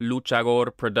about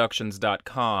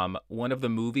luchagorproductions.com, one of the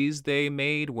movies they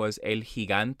made was El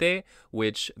Gigante,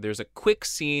 which there's a quick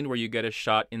scene where you get a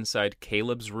shot inside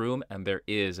Caleb's room, and there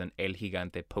is an El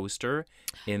Gigante poster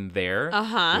in there,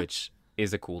 which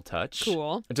is a cool touch.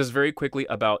 Cool. Just very quickly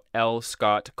about L.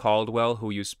 Scott Caldwell, who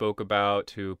you spoke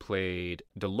about, who played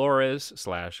Dolores.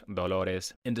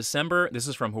 In December, this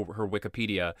is from her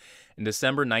Wikipedia, in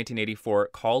December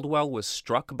 1984, Caldwell was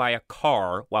struck by a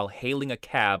car while hailing a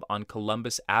cab on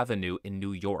Columbus Avenue in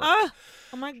New York. Oh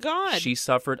my God. She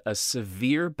suffered a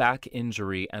severe back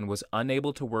injury and was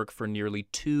unable to work for nearly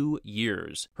 2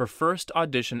 years. Her first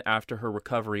audition after her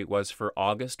recovery was for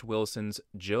August Wilson's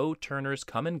Joe Turner's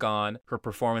Come and Gone. Her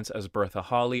performance as Bertha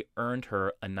Hawley earned her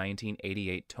a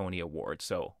 1988 Tony Award.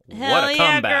 So, Hell what a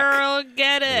comeback. Yeah, girl,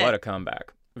 get it. What a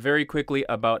comeback. Very quickly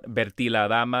about Bertila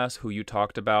Damas, who you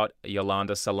talked about,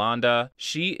 Yolanda Salanda.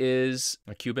 She is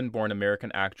a Cuban-born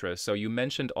American actress. So you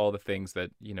mentioned all the things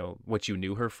that, what you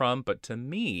knew her from. But to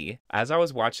me, as I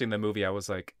was watching the movie, I was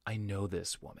like, I know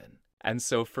this woman. And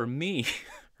so for me,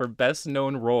 her best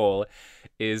known role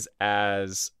is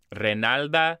as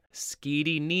Reinalda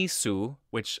Skirinisu,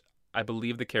 which I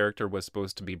believe the character was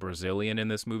supposed to be Brazilian in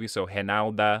this movie. So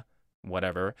Reinalda,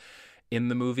 whatever. In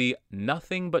the movie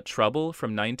Nothing But Trouble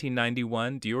from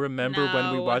 1991. Do you remember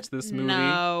when we watched this movie?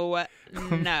 No.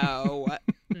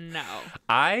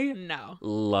 I No.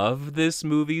 love this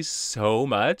movie so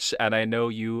much, and I know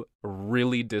you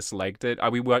really disliked it.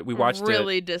 We watched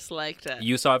really it. disliked it.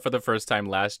 You saw it for the first time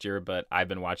last year, but I've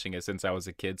been watching it since I was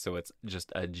a kid, so it's just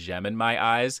a gem in my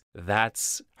eyes.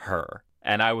 That's her.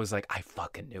 And I was like, I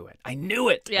fucking knew it. I knew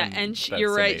it. Yeah, and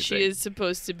you're right. She amazing. is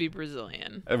supposed to be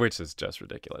Brazilian. Which is just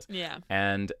ridiculous. Yeah.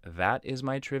 And that is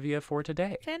my trivia for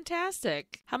today.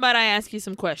 Fantastic. How about I ask you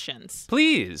some questions?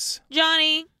 Please.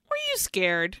 Johnny, were you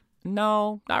scared?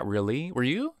 No, not really. Were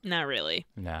you? Not really.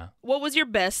 No. What was your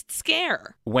best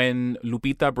scare? When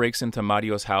Lupita breaks into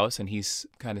Mario's house and he's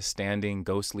kind of standing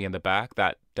ghostly in the back,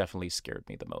 that definitely scared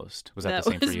me the most. Was that the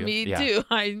same for you? Me too.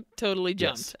 I totally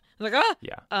jumped. Yes. I was like, ah.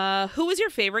 Yeah. Who was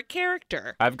your favorite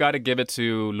character? I've got to give it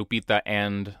to Lupita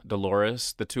and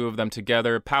Dolores. The two of them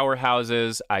together,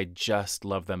 powerhouses. I just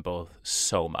love them both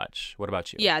so much. What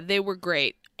about you? Yeah, they were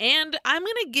great. And I'm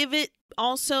going to give it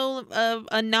also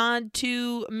a nod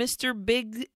to Mr.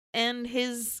 Big and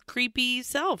his creepy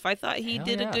self. I thought he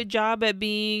did a good job at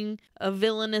being a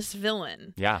villainous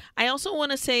villain. Yeah. I also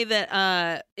want to say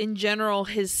that in general,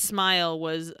 his smile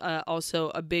was also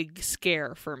a big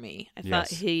scare for me. I thought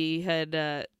he had,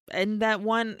 and that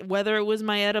one, whether it was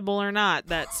my edible or not,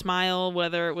 that smile,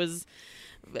 whether it was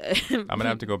I'm going to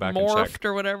have to go back and morphed check.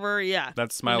 Or whatever. Yeah.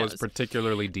 That smile was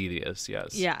particularly devious,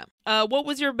 yes. Yeah. What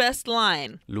was your best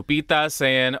line? Lupita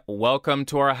saying, "Welcome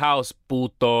to our house,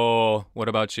 puto." What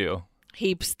about you?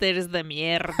 Hipsters de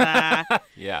mierda.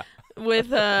 Yeah.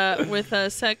 With a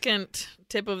second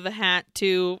tip of the hat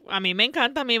to, I mean, me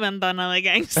encanta mi ventana de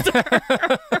gangster.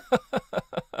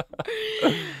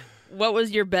 What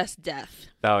was your best death?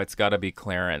 Oh, it's got to be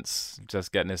Clarence.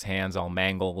 Just getting his hands all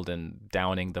mangled and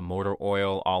downing the motor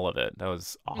oil, all of it. That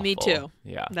was awful. Me too.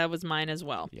 Yeah. That was mine as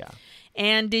well. Yeah.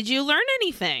 And did you learn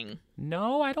anything?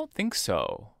 No, I don't think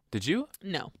so. Did you?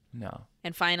 No. No.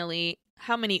 And finally,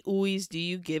 how many oohs do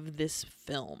you give this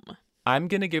film? I'm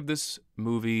going to give this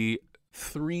movie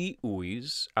 3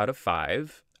 oohs out of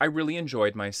 5. I really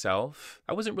enjoyed myself.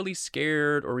 I wasn't really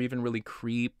scared or even really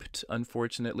creeped,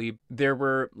 unfortunately. There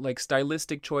were like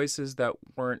stylistic choices that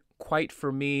weren't quite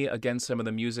for me. Again, some of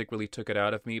the music really took it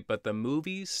out of me, but the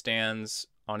movie stands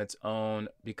on its own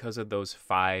because of those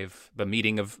 5, the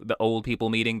meeting of the old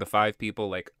people meeting, the 5 people,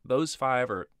 like those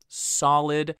 5 are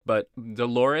solid, but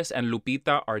Dolores and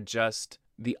Lupita are just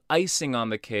the icing on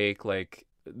the cake. Like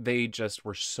they just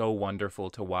were so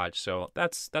wonderful to watch. So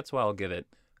that's why I'll give it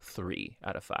 3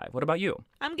 out of 5. What about you?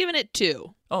 I'm giving it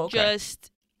 2. Oh, okay.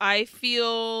 Just, I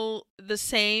feel the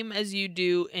same as you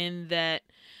do in that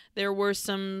there were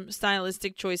some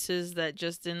stylistic choices that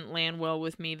just didn't land well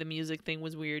with me. The music thing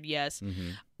was weird, yes.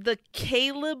 Mm-hmm. The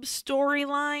Caleb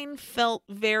storyline felt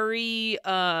very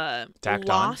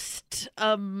lost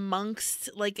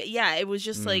amongst, like, yeah, it was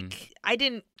just like, I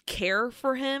didn't care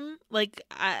for him. Like,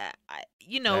 I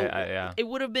it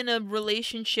would have been a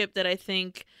relationship that I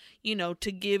think,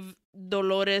 to give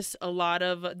Dolores a lot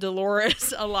of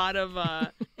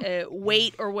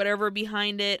weight or whatever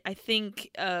behind it. I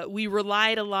think we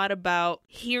relied a lot about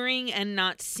hearing and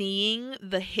not seeing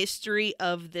the history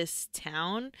of this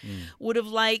town. Would have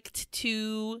liked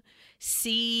to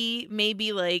see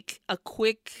maybe like a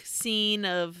quick scene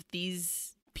of these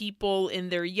people in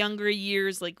their younger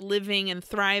years, like living and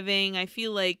thriving. I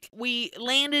feel like we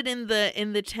landed in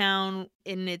the town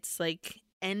in its like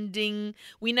ending.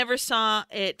 We never saw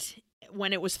it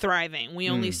when it was thriving. We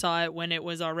only saw it when it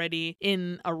was already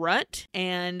in a rut.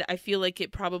 And I feel like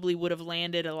it probably would have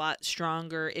landed a lot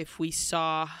stronger if we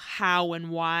saw how and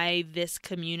why this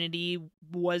community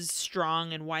was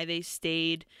strong and why they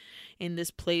stayed in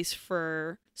this place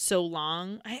for so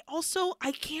long. I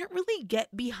can't really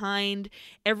get behind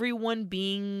everyone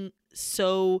being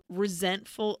so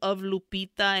resentful of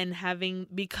Lupita and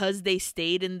because they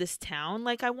stayed in this town.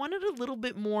 Like, I wanted a little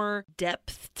bit more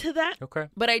depth to that. Okay.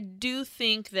 But I do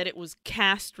think that it was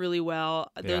cast really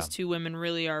well. Those 2 women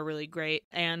really are really great.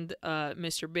 And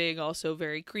Mr. Big, also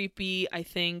very creepy. I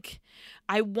think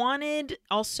I wanted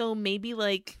also maybe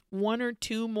like 1 or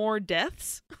 2 more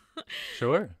deaths.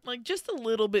 Sure. Like just a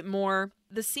little bit more.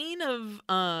 The scene of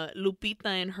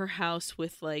Lupita in her house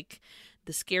with like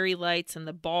the scary lights and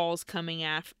the balls coming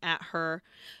at her,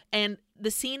 and the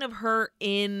scene of her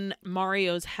in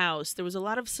Mario's house, there was a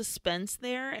lot of suspense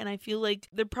there, and I feel like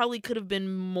there probably could have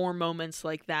been more moments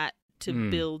like that to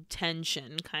build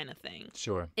tension kind of thing.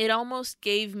 Sure. It almost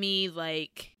gave me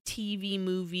like TV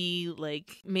movie,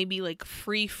 like maybe like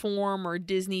Freeform or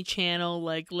Disney Channel,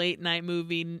 like late night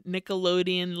movie,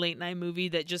 Nickelodeon late night movie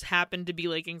that just happened to be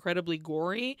like incredibly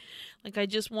gory. Like I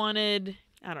just wanted,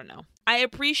 I don't know. I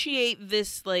appreciate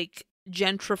this like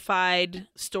gentrified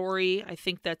story. I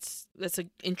think that's an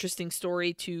interesting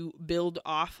story to build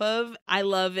off of. I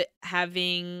love it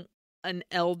having an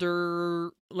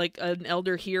elder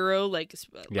hero, like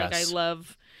I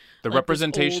love the like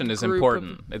representation is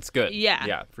important. It's good.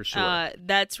 Yeah, for sure.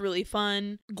 That's really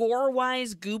fun. Gore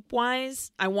wise, goop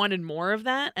wise, I wanted more of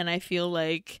that, and I feel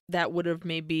like that would have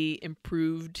maybe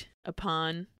improved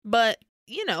upon. But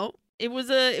you know,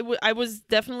 I was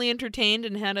definitely entertained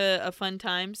and had a fun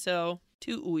time. So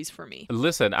 2 oohs for me.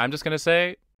 Listen, I'm just gonna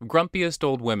say grumpiest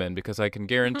old women, because I can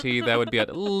guarantee that would be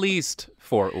at least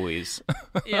 4 oohs.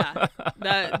 Yeah,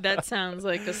 that sounds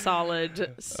like a solid.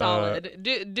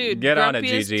 Dude, get on it,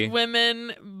 grumpiest Gigi.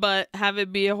 women, but have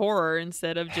it be a horror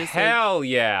instead of just hell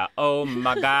yeah! Oh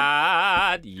my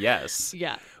God, yes.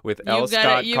 Yeah. With L.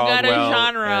 Scott you've Caldwell got a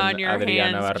genre and on your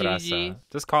Adriana hands, Barraza. Gigi.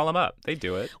 Just call them up. They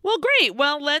do it. Well, great.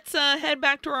 Well, let's head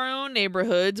back to our own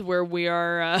neighborhoods where we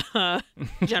are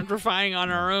gentrifying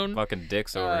on our own Fucking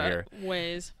dicks over here.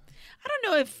 ways. I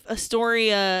don't know if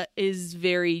Astoria is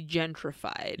very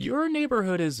gentrified. Your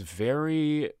neighborhood is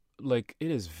very, like, it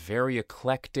is very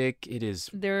eclectic. It is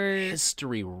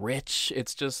history rich.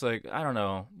 It's just like, I don't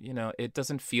know, it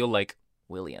doesn't feel like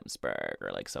Williamsburg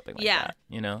or like something like that,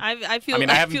 I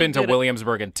haven't been to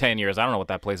Williamsburg in 10 years. I don't know what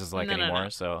that place is like anymore.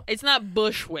 So it's not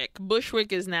Bushwick.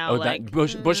 Bushwick is now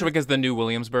Bushwick is the new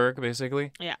Williamsburg,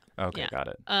 basically. Yeah. Okay, got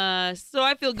it. So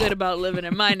I feel good about living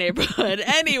in my neighborhood.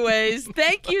 Anyways,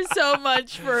 thank you so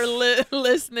much for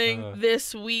listening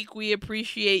this week. We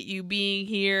appreciate you being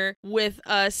here with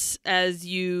us as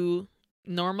you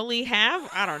normally have.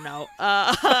 I don't know.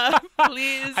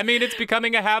 Please. I mean, it's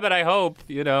becoming a habit, I hope.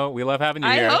 We love having you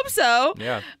here. I hope so.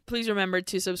 Yeah. Please remember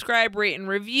to subscribe, rate, and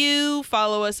review.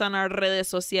 Follow us on our redes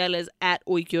sociales at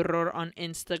Uy Que Horror on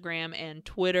Instagram and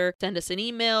Twitter. Send us an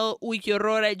email,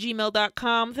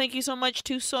 uyquehorror@gmail.com. Thank you so much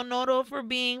to Sonoro for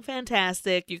being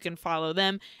fantastic. You can follow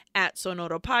them at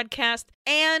Sonoro Podcast.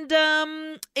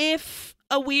 And if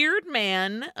a weird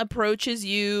man approaches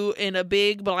you in a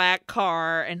big black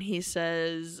car and he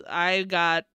says, I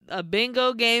got a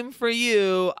bingo game for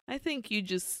you, I think you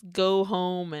just go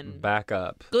home and back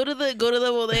up. Go to the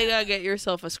bodega, get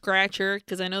yourself a scratcher,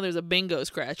 because I know there's a bingo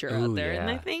scratcher out there, yeah.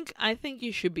 and I think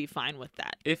you should be fine with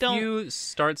that. If you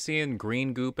start seeing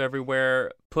green goop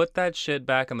everywhere, put that shit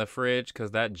back in the fridge,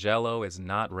 because that Jell-O is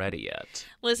not ready yet.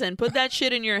 Listen, put that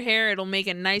shit in your hair; it'll make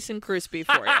it nice and crispy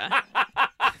for you.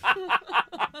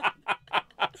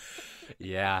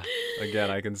 Yeah.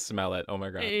 Again, I can smell it. Oh my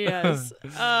God. Yes.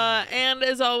 And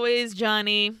as always,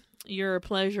 Johnny, you're a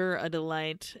pleasure, a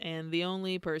delight, and the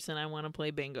only person I want to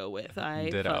play bingo with. I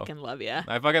fucking love you.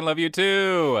 I fucking love you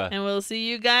too. And we'll see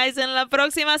you guys in la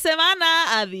próxima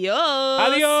semana. Adios.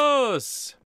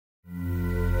 Adios.